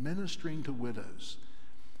table, ministering to widows.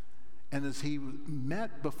 And as he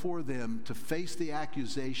met before them to face the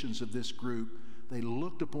accusations of this group, they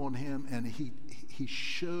looked upon him and he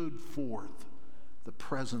showed forth the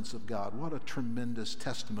presence of God. What a tremendous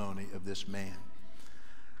testimony of this man.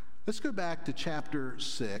 Let's go back to chapter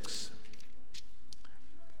 6.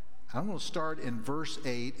 I'm going to start in verse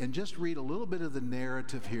 8 and just read a little bit of the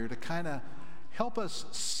narrative here to kind of help us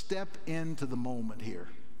step into the moment here.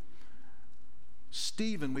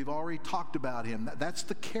 Stephen, we've already talked about him. That's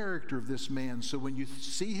the character of this man. So when you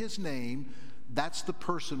see his name, that's the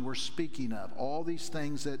person we're speaking of. All these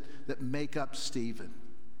things that make up Stephen.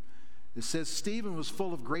 It says, Stephen was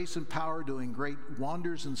full of grace and power, doing great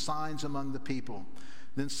wonders and signs among the people.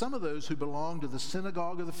 Then some of those who belonged to the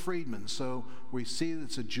synagogue of the freedmen, so we see that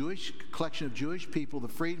it's a Jewish collection of Jewish people. The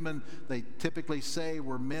freedmen, they typically say,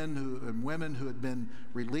 were men and women who had been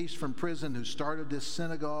released from prison who started this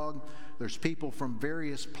synagogue. There's people from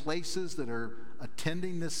various places that are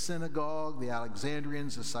attending this synagogue, the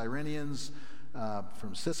Alexandrians, the Cyrenians,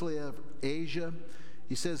 from Cilicia, Asia.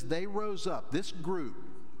 He says they rose up, this group,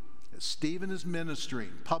 as Stephen is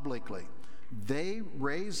ministering publicly, they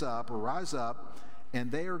rise up, and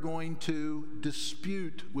they are going to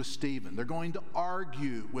dispute with Stephen. They're going to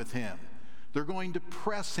argue with him. They're going to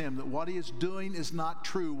press him that what he is doing is not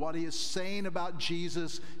true. What he is saying about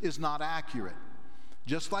Jesus is not accurate.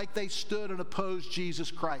 Just like they stood and opposed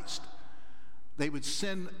Jesus Christ. They would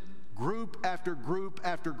send group after group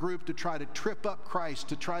after group to try to trip up Christ,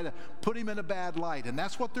 to try to put him in a bad light. And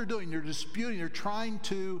that's what they're doing. They're disputing. They're trying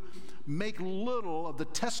to make little of the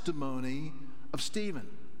testimony of Stephen.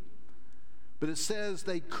 But it says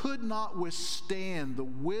they could not withstand the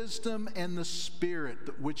wisdom and the spirit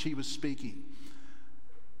which he was speaking.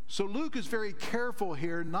 So Luke is very careful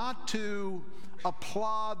here not to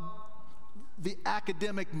applaud the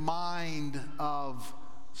academic mind of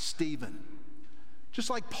Stephen.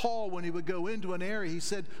 Just like Paul, when he would go into an area, he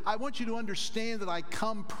said, I want you to understand that I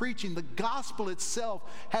come preaching. The gospel itself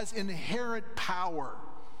has inherent power.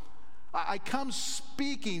 I come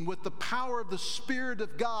speaking with the power of the Spirit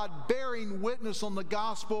of God, bearing witness on the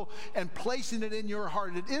gospel and placing it in your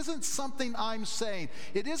heart. It isn't something I'm saying.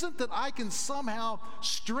 It isn't that I can somehow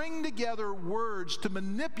string together words to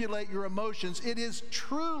manipulate your emotions. It is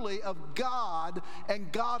truly of God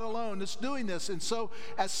and God alone that's doing this. And so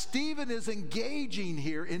as Stephen is engaging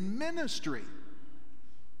here in ministry,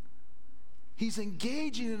 he's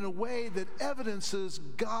engaging in a way that evidences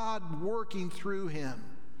God working through him.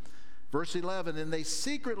 Verse 11, and they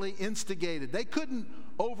secretly instigated. They couldn't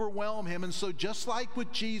overwhelm him, and so just like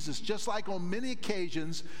with Jesus, just like on many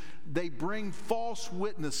occasions, they bring false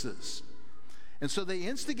witnesses. And so they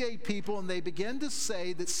instigate people, and they begin to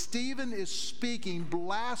say that Stephen is speaking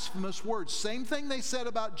blasphemous words. Same thing they said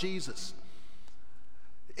about Jesus.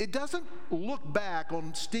 It doesn't look back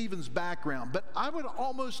on Stephen's background, but I would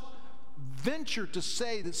almost venture to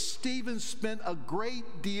say that Stephen spent a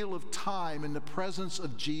great deal of time in the presence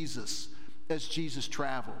of Jesus as Jesus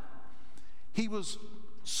traveled. He was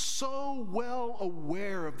so well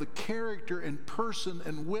aware of the character and person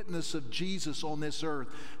and witness of Jesus on this earth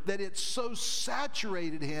that it so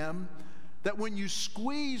saturated him that when you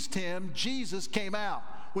squeezed him, Jesus came out.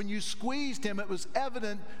 When you squeezed him, it was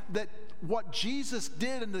evident that what Jesus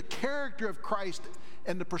did in the character of Christ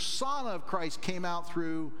and the persona of Christ came out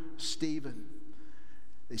through Stephen.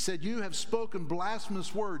 They said, you have spoken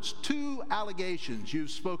blasphemous words. 2 allegations. You've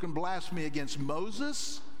spoken blasphemy against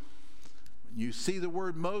Moses. When you see the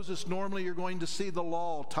word Moses, normally you're going to see the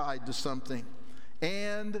law tied to something.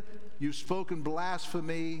 And you've spoken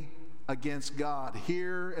blasphemy against God.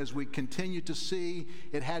 Here, as we continue to see,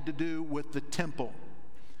 it had to do with the temple.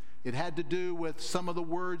 It had to do with some of the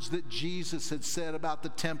words that Jesus had said about the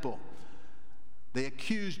temple. They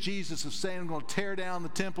accused Jesus of saying, I'm going to tear down the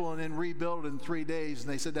temple and then rebuild it in 3 days. And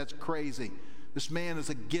they said, that's crazy. This man is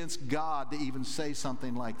against God to even say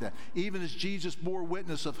something like that. Even as Jesus bore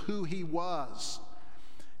witness of who he was.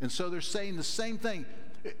 And so they're saying the same thing.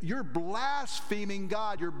 You're blaspheming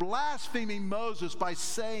God. You're blaspheming Moses by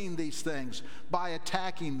saying these things, by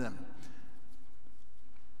attacking them.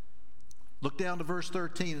 Look down to verse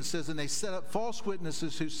 13. It says, and they set up false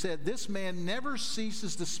witnesses who said, this man never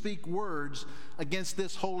ceases to speak words against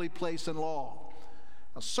this holy place and law.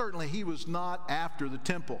 Now, certainly he was not after the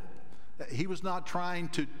temple. He was not trying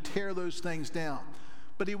to tear those things down.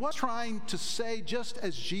 But he was trying to say, just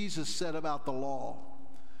as Jesus said about the law,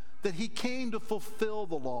 that he came to fulfill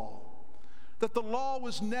the law. That the law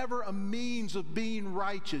was never a means of being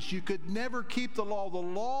righteous. You could never keep the law. The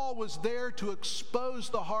law was there to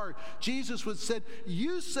expose the heart. Jesus would said,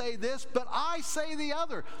 you say this, but I say the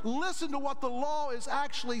other. Listen to what the law is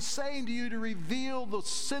actually saying to you to reveal the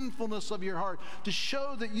sinfulness of your heart, to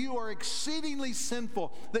show that you are exceedingly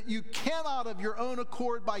sinful, that you cannot of your own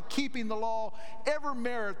accord by keeping the law ever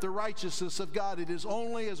merit the righteousness of God. It is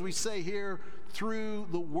only, as we say here, through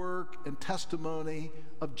the work and testimony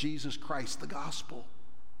of Jesus Christ, the gospel.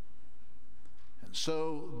 And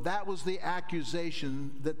so that was the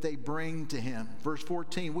accusation that they bring to him. Verse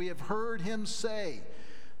 14, we have heard him say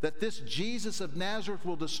that this Jesus of Nazareth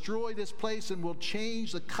will destroy this place and will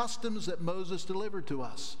change the customs that Moses delivered to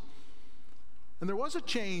us. And there was a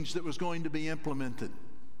change that was going to be implemented.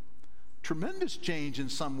 Tremendous change in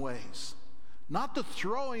some ways. Not the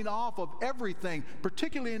throwing off of everything,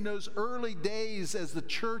 particularly in those early days as the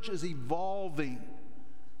church is evolving.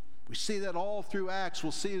 We see that all through Acts.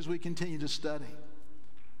 We'll see as we continue to study.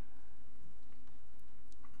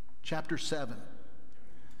 Chapter 7.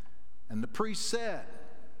 And the priest said,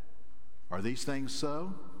 are these things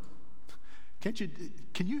so? Can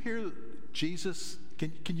you hear Jesus?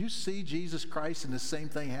 Can you see Jesus Christ in the same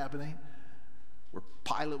thing happening? Where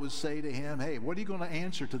Pilate would say to him, hey, what are you going to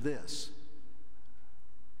answer to this?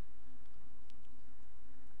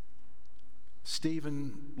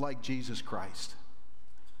 Stephen, like Jesus Christ,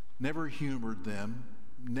 never humored them,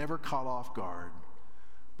 never caught off guard,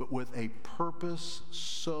 but with a purpose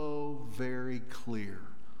so very clear,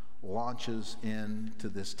 launches into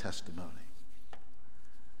this testimony.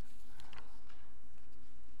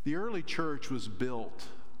 The early church was built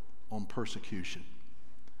on persecution,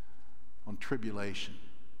 on tribulation.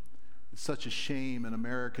 It's such a shame in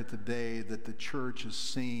America today that the church is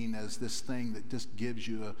seen as this thing that just gives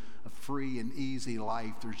you a free and easy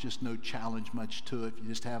life. There's just no challenge much to it. If you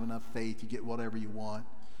just have enough faith, you get whatever you want.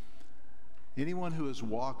 Anyone who has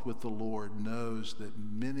walked with the Lord knows that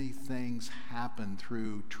many things happen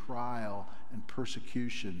through trial and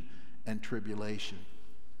persecution and tribulation.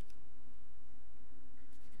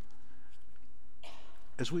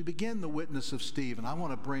 As we begin the witness of Stephen, I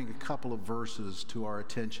want to bring a couple of verses to our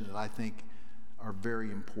attention that I think are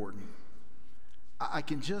very important. I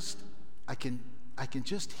can just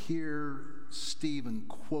hear Stephen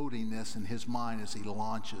quoting this in his mind as he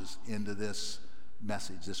launches into this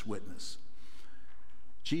message, this witness.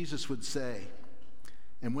 Jesus would say,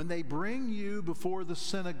 and when they bring you before the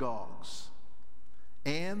synagogues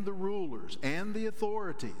and the rulers and the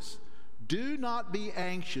authorities, do not be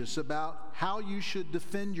anxious about how you should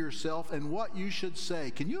defend yourself and what you should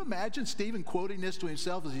say. Can you imagine Stephen quoting this to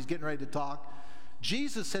himself as he's getting ready to talk?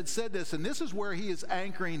 Jesus had said this, and this is where he is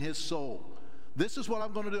anchoring his soul. This is what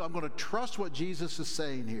I'm going to do. I'm going to trust what Jesus is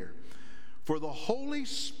saying here. For the Holy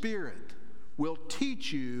Spirit will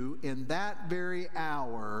teach you in that very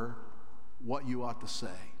hour what you ought to say.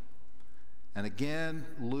 And again,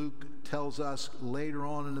 Luke tells us later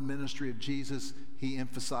on in the ministry of Jesus, he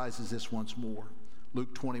emphasizes this once more.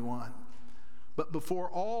 Luke 21. But before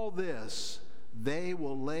all this, they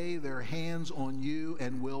will lay their hands on you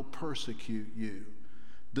and will persecute you,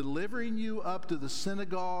 delivering you up to the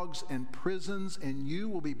synagogues and prisons, and you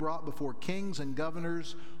will be brought before kings and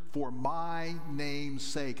governors for my name's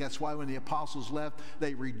sake. That's why when the apostles left,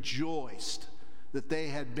 they rejoiced that they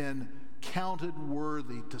had been counted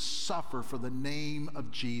worthy to suffer for the name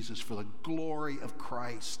of Jesus, for the glory of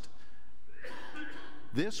Christ.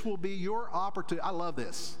 This will be your opportunity. I love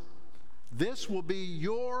this. This will be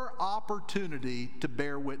your opportunity to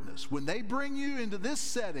bear witness. When they bring you into this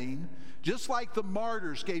setting, just like the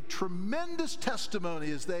martyrs gave tremendous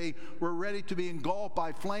testimony as they were ready to be engulfed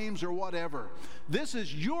by flames or whatever, this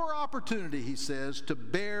is your opportunity, he says, to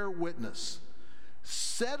bear witness.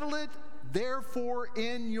 Settle it, therefore,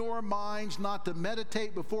 in your minds, not to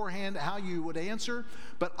meditate beforehand how you would answer,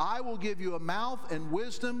 but I will give you a mouth and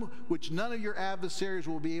wisdom which none of your adversaries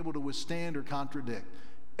will be able to withstand or contradict.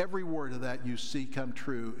 Every word of that you see come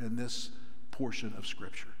true in this portion of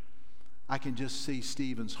Scripture. I can just see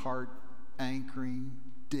Stephen's heart anchoring,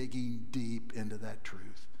 digging deep into that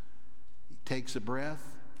truth. He takes a breath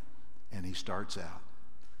and he starts out.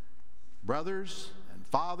 Brothers and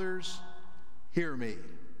fathers, hear me.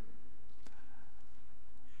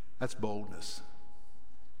 That's boldness.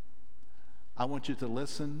 I want you to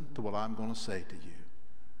listen to what I'm going to say to you.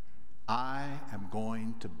 I am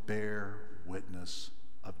going to bear witness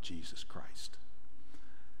of Jesus Christ.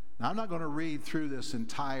 Now, I'm not going to read through this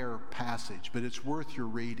entire passage, but it's worth your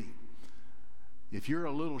reading. If you're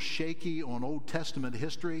a little shaky on Old Testament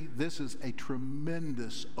history, this is a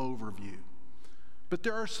tremendous overview. But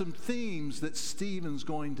there are some themes that Stephen's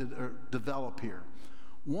going to develop here.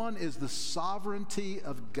 One is the sovereignty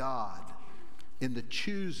of God in the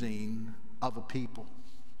choosing of a people.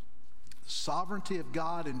 The sovereignty of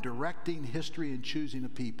God in directing history and choosing a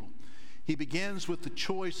people. He begins with the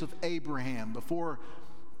choice of Abraham before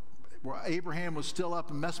Abraham was still up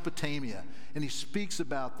in Mesopotamia, and he speaks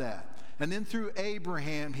about that. And then through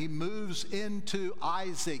Abraham, he moves into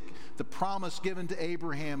Isaac. The promise given to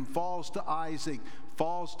Abraham falls to Isaac,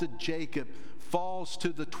 falls to Jacob, falls to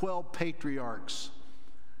the 12 patriarchs.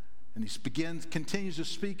 And he continues to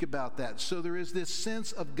speak about that. So there is this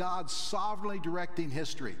sense of God sovereignly directing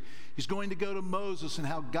history. He's going to go to Moses and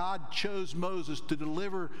how God chose Moses to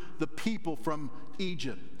deliver the people from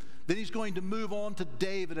Egypt. Then he's going to move on to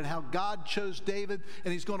David and how God chose David,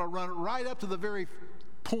 and he's going to run right up to the very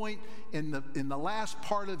point in the last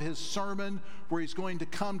part of his sermon where he's going to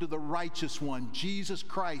come to the righteous one, Jesus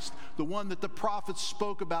Christ, the one that the prophets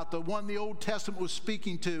spoke about, the one the Old Testament was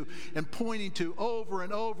speaking to and pointing to over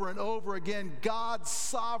and over and over again, God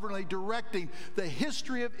sovereignly directing the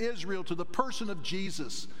history of Israel to the person of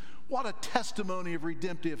Jesus. What a testimony of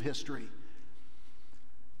redemptive history.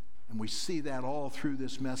 And we see that all through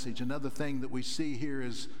this message. Another thing that we see here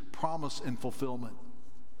is promise and fulfillment.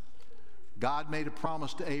 God made a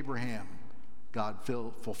promise to Abraham. God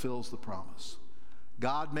fulfills the promise.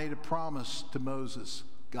 God made a promise to Moses.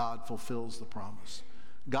 God fulfills the promise.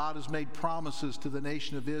 God has made promises to the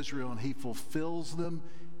nation of Israel, and he fulfills them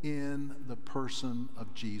in the person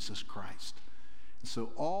of Jesus Christ. And so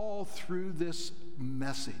all through this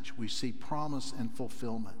message, we see promise and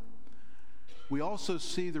fulfillment. We also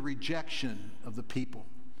see the rejection of the people.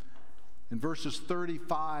 In verses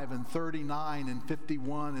 35 and 39 and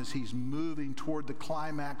 51, as he's moving toward the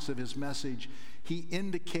climax of his message, he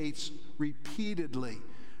indicates repeatedly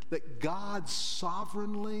that God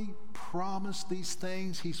sovereignly promised these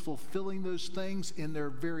things. He's fulfilling those things in their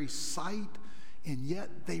very sight, and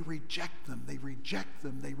yet they reject them. They reject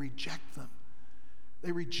them. They reject them.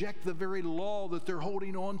 They reject the very law that they're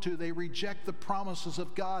holding on to. They reject the promises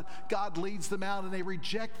of God. God leads them out, and they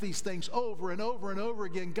reject these things over and over and over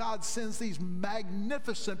again. God sends these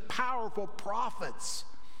magnificent, powerful prophets.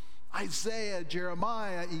 Isaiah,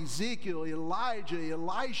 Jeremiah, Ezekiel, Elijah,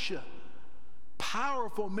 Elisha.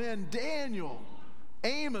 Powerful men, Daniel,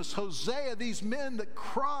 Amos, Hosea, these men that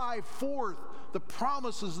cry forth the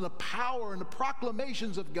promises and the power and the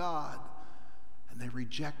proclamations of God. And they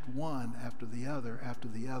reject one after the other, after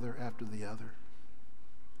the other, after the other.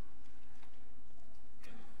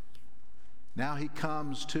 Now he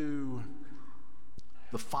comes to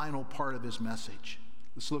the final part of his message.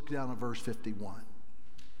 Let's look down at verse 51.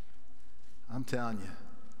 I'm telling you,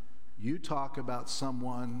 you talk about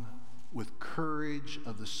someone with courage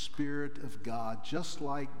of the Spirit of God, just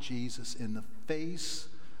like Jesus, in the face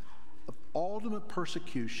of ultimate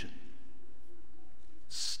persecution,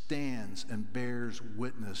 stands and bears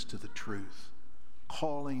witness to the truth,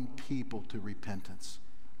 calling people to repentance.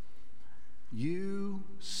 You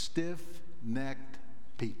stiff-necked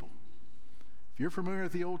people. If you're familiar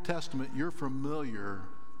with the Old Testament, you're familiar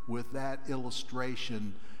with that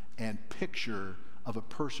illustration and picture of a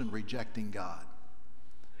person rejecting God.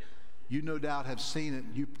 You no doubt have seen it.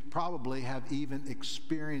 You probably have even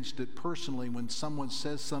experienced it personally when someone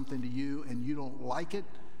says something to you and you don't like it.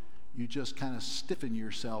 You just kind of stiffen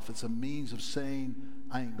yourself. It's a means of saying,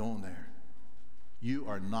 I ain't going there. You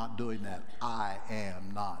are not doing that. I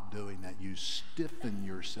am not doing that. You stiffen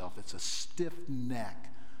yourself. It's a stiff neck,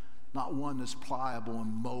 not one that's pliable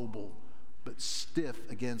and mobile, but stiff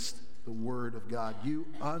against the Word of God. You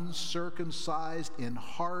uncircumcised in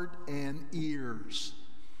heart and ears.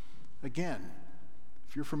 Again,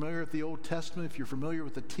 if you're familiar with the Old Testament, if you're familiar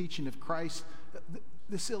with the teaching of Christ,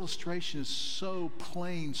 this illustration is so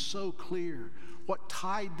plain, so clear. What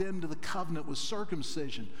tied them to the covenant was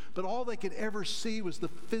circumcision, but all they could ever see was the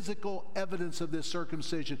physical evidence of this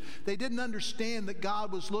circumcision. They didn't understand that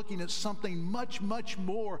God was looking at something much, much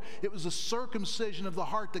more. It was a circumcision of the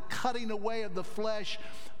heart, the cutting away of the flesh,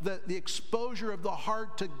 the exposure of the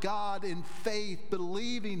heart to God in faith,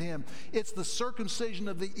 believing Him. It's the circumcision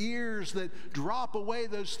of the ears that drop away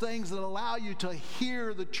those things that allow you to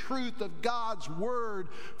hear the truth of God's Word,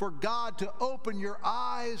 for God to open your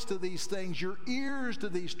eyes to these things, your ears to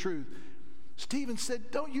these truths. Stephen said,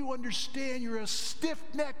 don't you understand? You're a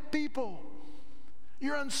stiff-necked people.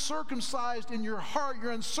 You're uncircumcised in your heart.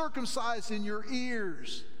 You're uncircumcised in your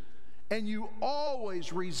ears. And you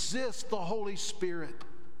always resist the Holy Spirit.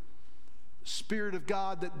 The Spirit of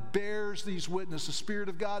God that bears these witnesses. The Spirit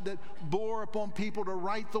of God that bore upon people to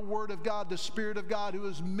write the Word of God. The Spirit of God who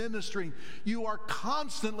is ministering. You are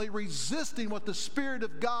constantly resisting what the Spirit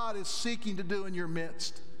of God is seeking to do in your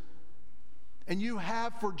midst. And you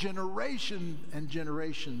have for generations and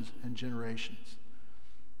generations and generations.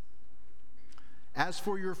 As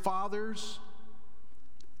for your fathers,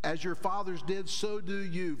 as your fathers did, so do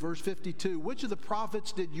you. Verse 52, which of the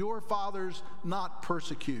prophets did your fathers not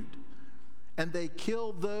persecute? And they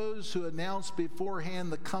killed those who announced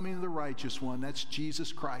beforehand the coming of the righteous one. That's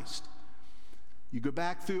Jesus Christ. You go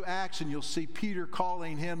back through Acts and you'll see Peter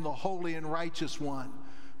calling him the holy and righteous one,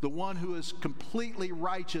 the one who is completely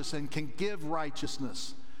righteous and can give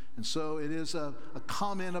righteousness. And so it is a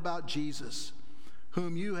comment about Jesus,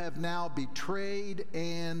 whom you have now betrayed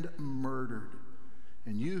and murdered.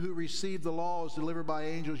 And you who received the law as delivered by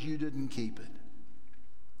angels, you didn't keep it.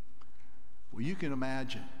 Well, you can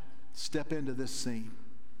imagine. Step into this scene.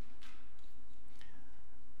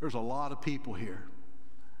 There's a lot of people here.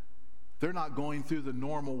 They're not going through the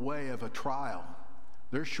normal way of a trial.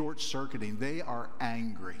 They're short-circuiting. They are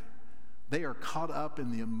angry. They are caught up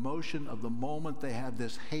in the emotion of the moment. They have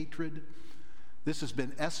this hatred. This has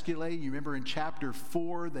been escalating. You remember in chapter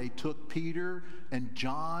 4, they took Peter and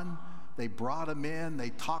John. They brought them in.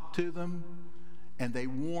 They talked to them. And they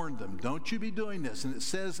warned them, don't you be doing this. And it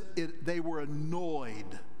says they were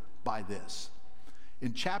annoyed by this.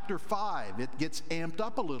 In chapter 5, it gets amped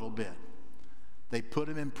up a little bit. They put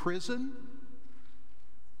him in prison.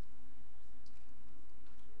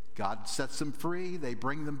 God sets them free. They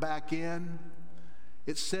bring them back in.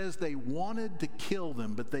 It says they wanted to kill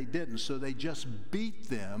them, but they didn't. So they just beat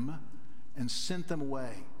them and sent them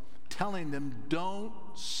away, telling them, don't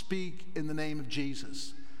speak in the name of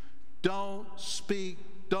Jesus. Don't speak,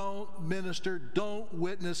 don't minister, don't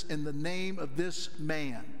witness in the name of this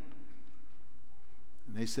man.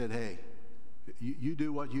 And they said, hey, you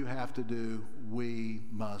do what you have to do. We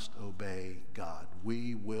must obey God.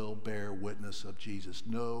 We will bear witness of Jesus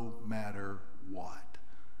no matter what.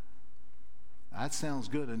 That sounds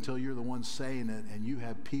good until you're the one saying it and you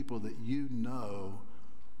have people that you know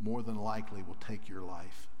more than likely will take your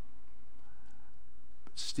life.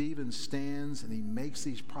 But Stephen stands and he makes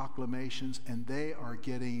these proclamations, and they are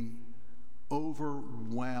getting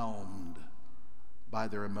overwhelmed by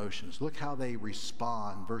their emotions. Look how they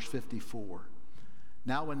respond. Verse 54.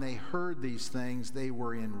 Now when they heard these things, they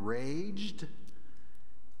were enraged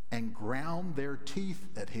and ground their teeth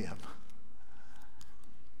at him.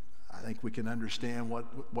 I think we can understand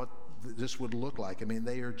what this would look like. I mean,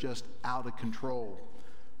 they are just out of control.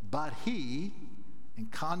 But he, in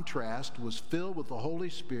contrast, was filled with the Holy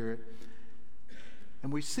Spirit.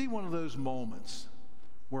 And we see one of those moments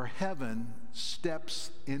where heaven steps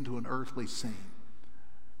into an earthly scene.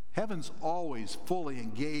 Heaven's always fully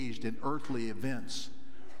engaged in earthly events,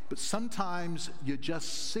 but sometimes you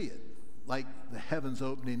just see it, like the heavens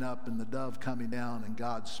opening up and the dove coming down and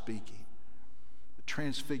God speaking. The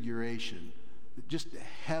transfiguration, just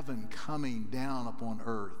heaven coming down upon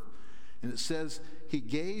earth. And it says, he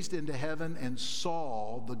gazed into heaven and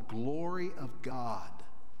saw the glory of God.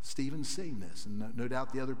 Stephen's seen this, and no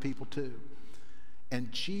doubt the other people too.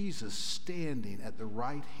 And Jesus standing at the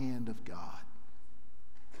right hand of God.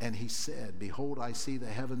 And he said, behold, I see the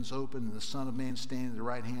heavens open and the Son of Man standing at the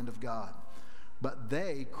right hand of God. But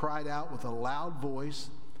they cried out with a loud voice.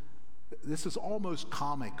 This is almost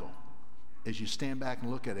comical as you stand back and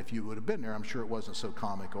look at it. If you would have been there, I'm sure it wasn't so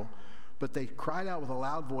comical. But they cried out with a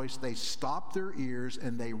loud voice. They stopped their ears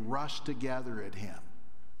and they rushed together at him.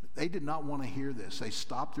 They did not want to hear this. They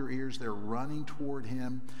stopped their ears. They're running toward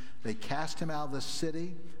him. They cast him out of the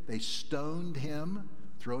city. They stoned him,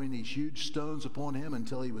 throwing these huge stones upon him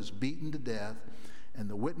until he was beaten to death. And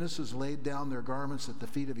the witnesses laid down their garments at the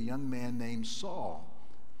feet of a young man named Saul.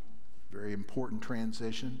 Very important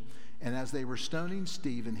transition. And as they were stoning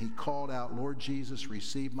Stephen, he called out, Lord Jesus,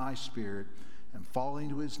 receive my spirit. And falling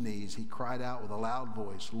to his knees, he cried out with a loud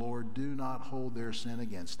voice, Lord, do not hold their sin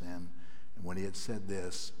against them. And when he had said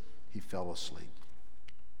this, he fell asleep.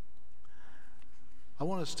 I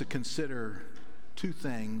want us to consider two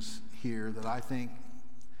things here that I think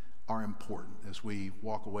are important as we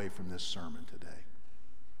walk away from this sermon today.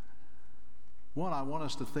 One, I want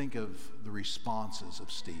us to think of the responses of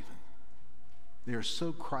Stephen. They are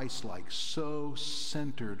so Christ-like, so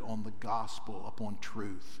centered on the gospel, upon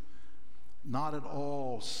truth, not at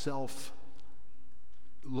all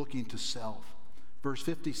looking to self. Verse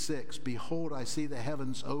 56, behold, I see the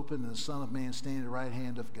heavens open and the Son of Man standing at the right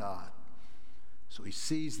hand of God. So he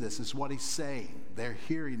sees this. This is what he's saying. They're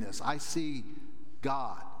hearing this. I see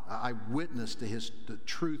God. I witness to the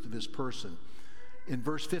truth of his person. In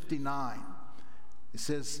verse 59, it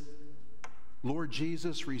says, Lord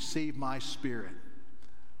Jesus, receive my spirit.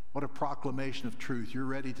 What a proclamation of truth. You're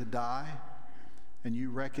ready to die, and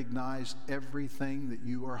you recognize everything that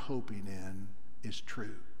you are hoping in is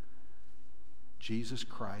true. Jesus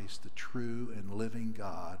Christ, the true and living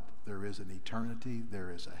God. There is an eternity.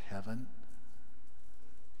 There is a heaven.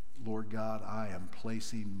 Lord God, I am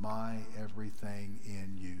placing my everything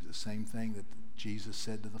in you. The same thing that Jesus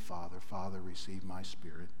said to the Father, Father, receive my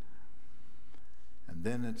spirit. And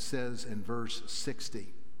then it says in verse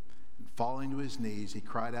 60, and falling to his knees, he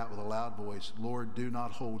cried out with a loud voice, Lord, do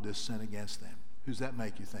not hold this sin against them. Who's that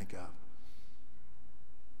make you think of?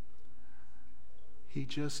 He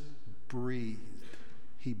just breathed.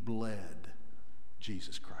 He bled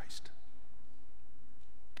Jesus Christ.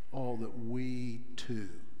 All that we too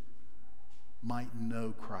might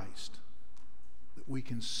know Christ, that we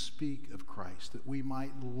can speak of Christ, that we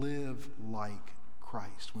might live like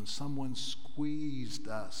Christ. When someone squeezed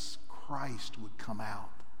us, Christ would come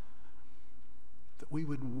out. That we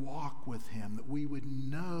would walk with him, that we would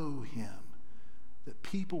know him, that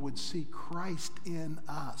people would see Christ in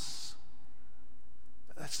us.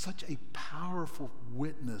 That's such a powerful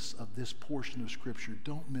witness of this portion of Scripture.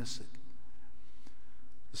 Don't miss it.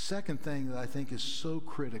 The second thing that I think is so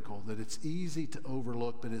critical, that it's easy to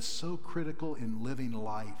overlook, but it's so critical in living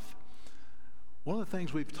life. One of the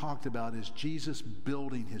things we've talked about is Jesus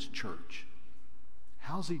building his church.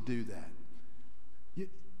 How's he do that?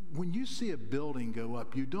 When you see a building go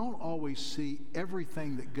up, you don't always see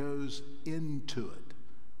everything that goes into it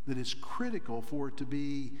that is critical for it to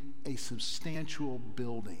be a substantial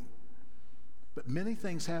building. But many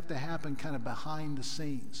things have to happen kind of behind the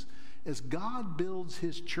scenes. As God builds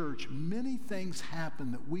his church, many things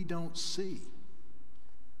happen that we don't see.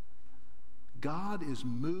 God is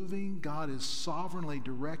moving, God is sovereignly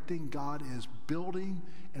directing, God is building,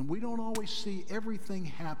 and we don't always see everything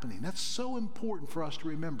happening. That's so important for us to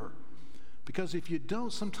remember. Because if you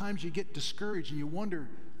don't, sometimes you get discouraged and you wonder,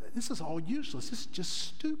 this is all useless. This is just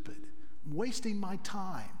stupid. I'm wasting my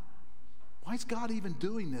time. Why is God even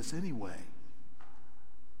doing this anyway?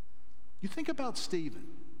 You think about Stephen.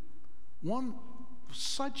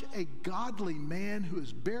 Such a godly man who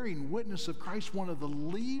is bearing witness of Christ, one of the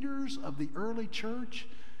leaders of the early church.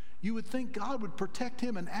 You would think God would protect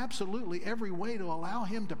him in absolutely every way to allow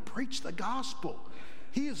him to preach the gospel.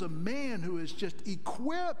 He is a man who is just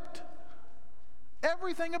equipped.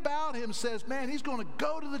 Everything about him says, man, he's going to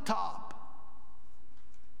go to the top.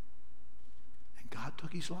 And God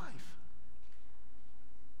took his life.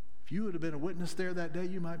 If you would have been a witness there that day,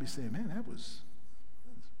 you might be saying, man,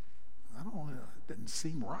 I don't know, it didn't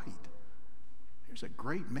seem right. Here's a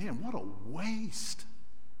great man. What a waste.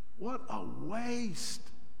 What a waste.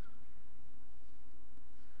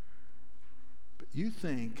 But you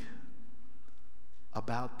think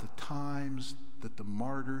about the times that the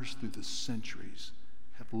martyrs through the centuries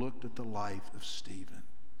have looked at the life of Stephen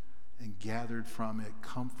and gathered from it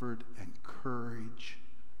comfort and courage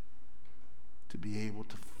to be able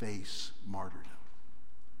to face martyrdom.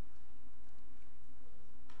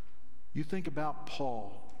 You think about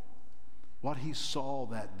Paul, what he saw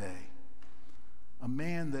that day. A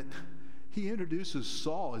man that he introduces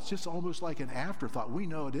Saul. It's just almost like an afterthought. We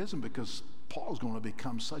know it isn't, because Paul's going to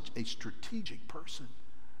become such a strategic person.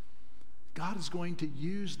 God is going to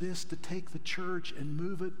use this to take the church and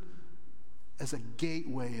move it as a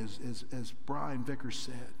gateway, as Brian Vickers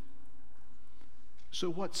said. So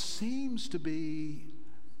what seems to be,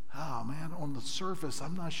 on the surface,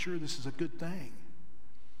 I'm not sure this is a good thing.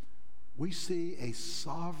 We see a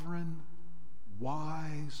sovereign,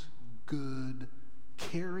 wise, good,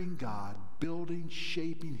 caring God building,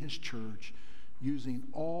 shaping his church, using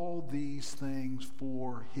all these things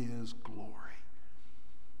for his glory.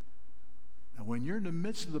 Now, when you're in the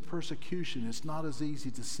midst of the persecution, it's not as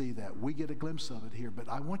easy to see that. We get a glimpse of it here, but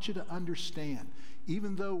I want you to understand,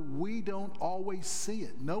 even though we don't always see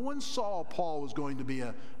it, no one saw Paul was going to be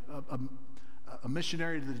a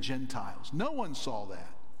missionary to the Gentiles. No one saw that.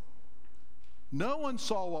 No one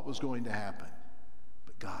saw what was going to happen,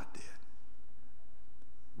 but God did.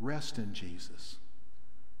 Rest in Jesus.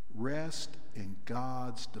 Rest in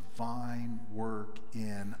God's divine work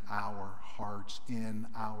in our hearts, in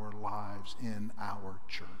our lives, in our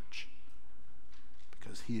church,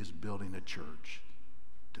 because he is building a church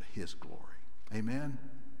to his glory. Amen.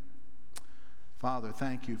 Father,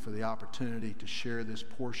 thank you for the opportunity to share this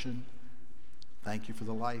portion. Thank you for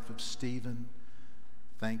the life of Stephen.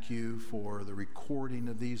 Thank you for the recording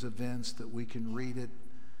of these events, that we can read it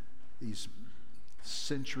these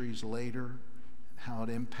centuries later, and how it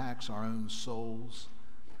impacts our own souls.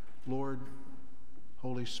 Lord,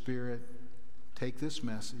 Holy Spirit, take this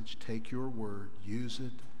message, take your word, use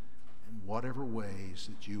it in whatever ways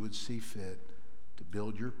that you would see fit to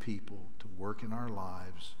build your people, to work in our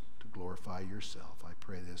lives, to glorify yourself. I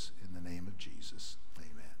pray this in the name of Jesus. Amen.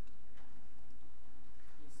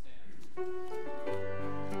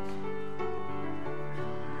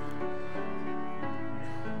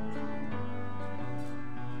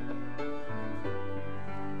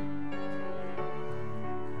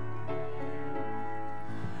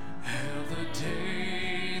 Hail the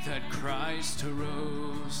day that Christ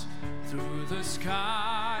arose, through the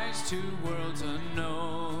skies to worlds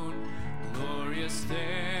unknown. Glorious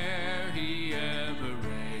there he ever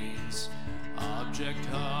reigns, object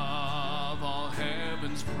of all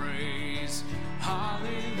heaven's praise.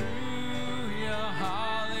 Hallelujah,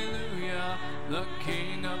 hallelujah, the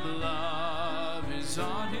King of love is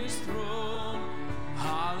on his throne.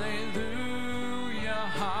 Hallelujah,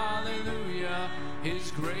 hallelujah,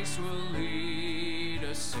 his grace will lead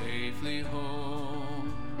us safely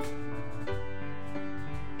home.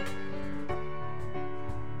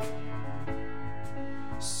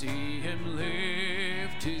 See him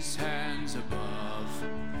lift his hands above,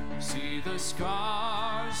 see the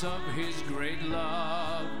scars of his great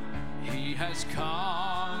love. He has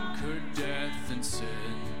conquered death and sin,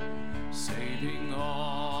 saving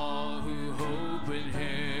all who hope in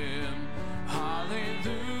him.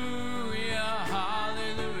 Hallelujah,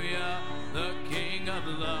 hallelujah, the King of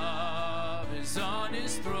love is on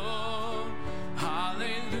his throne.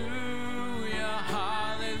 Hallelujah,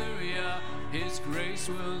 hallelujah, his grace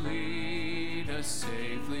will lead us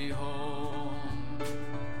safely home.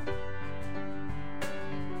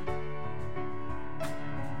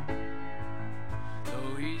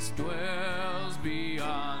 Though he dwells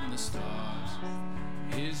beyond the stars,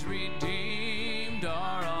 his redeemed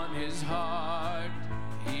are on his heart.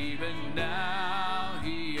 Even now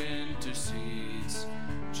he intercedes.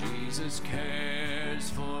 Jesus cares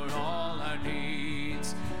for all our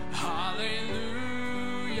needs.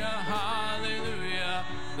 Hallelujah, hallelujah,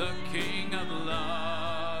 the King of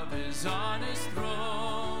love is on his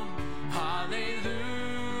throne.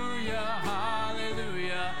 Hallelujah,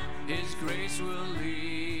 hallelujah, his grace will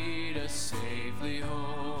lead us safely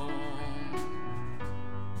home.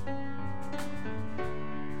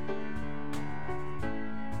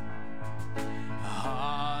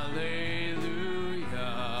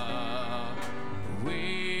 Hallelujah,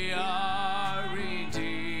 we are redeemed.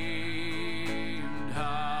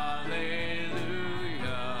 Hallelujah,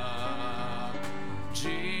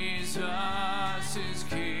 Jesus is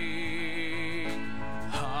King.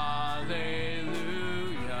 Hallelujah,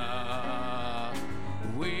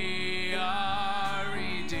 we are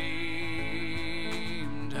redeemed.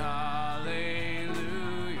 Hallelujah,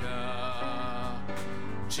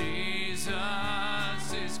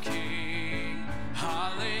 Jesus is King.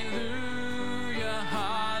 Hallelujah,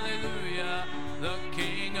 hallelujah, the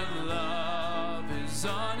King of love is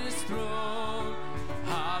on his throne.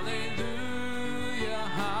 Hallelujah,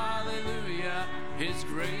 hallelujah, his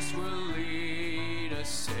grace will lead us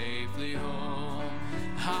safely home.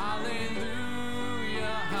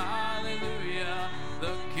 Hallelujah, hallelujah,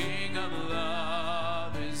 the King of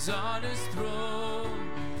love is on his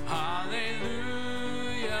throne.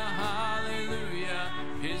 Hallelujah, hallelujah,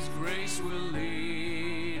 his grace will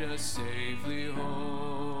lead us safely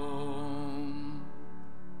home.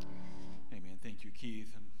 Amen. Thank you,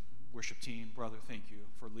 Keith, and worship team. Brother, thank you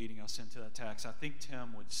for leading us into that text. I think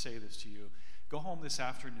Tim would say this to you. Go home this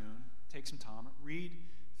afternoon, take some time, read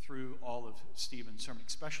through all of Stephen's sermon,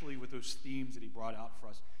 especially with those themes that he brought out for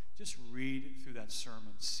us. Just read through that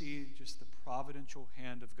sermon. See just the providential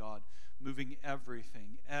hand of God moving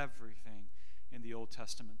everything in the Old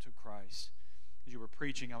Testament to Christ. As you were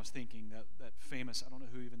preaching, I was thinking that famous, I don't know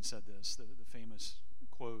who even said this, the famous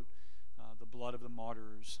quote, the blood of the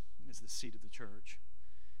martyrs is the seed of the church.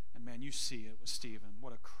 And man, you see it with Stephen.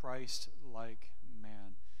 What a Christ-like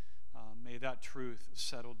man. May that truth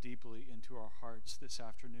settle deeply into our hearts this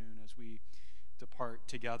afternoon as we depart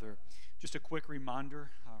together. Just a quick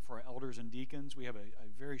reminder for our elders and deacons, we have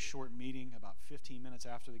a very short meeting about 15 minutes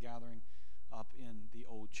after the gathering up in the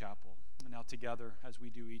old chapel. And now together, as we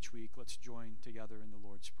do each week, let's join together in the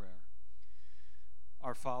Lord's Prayer.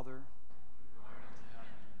 Our Father, Who art in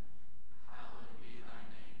heaven, hallowed be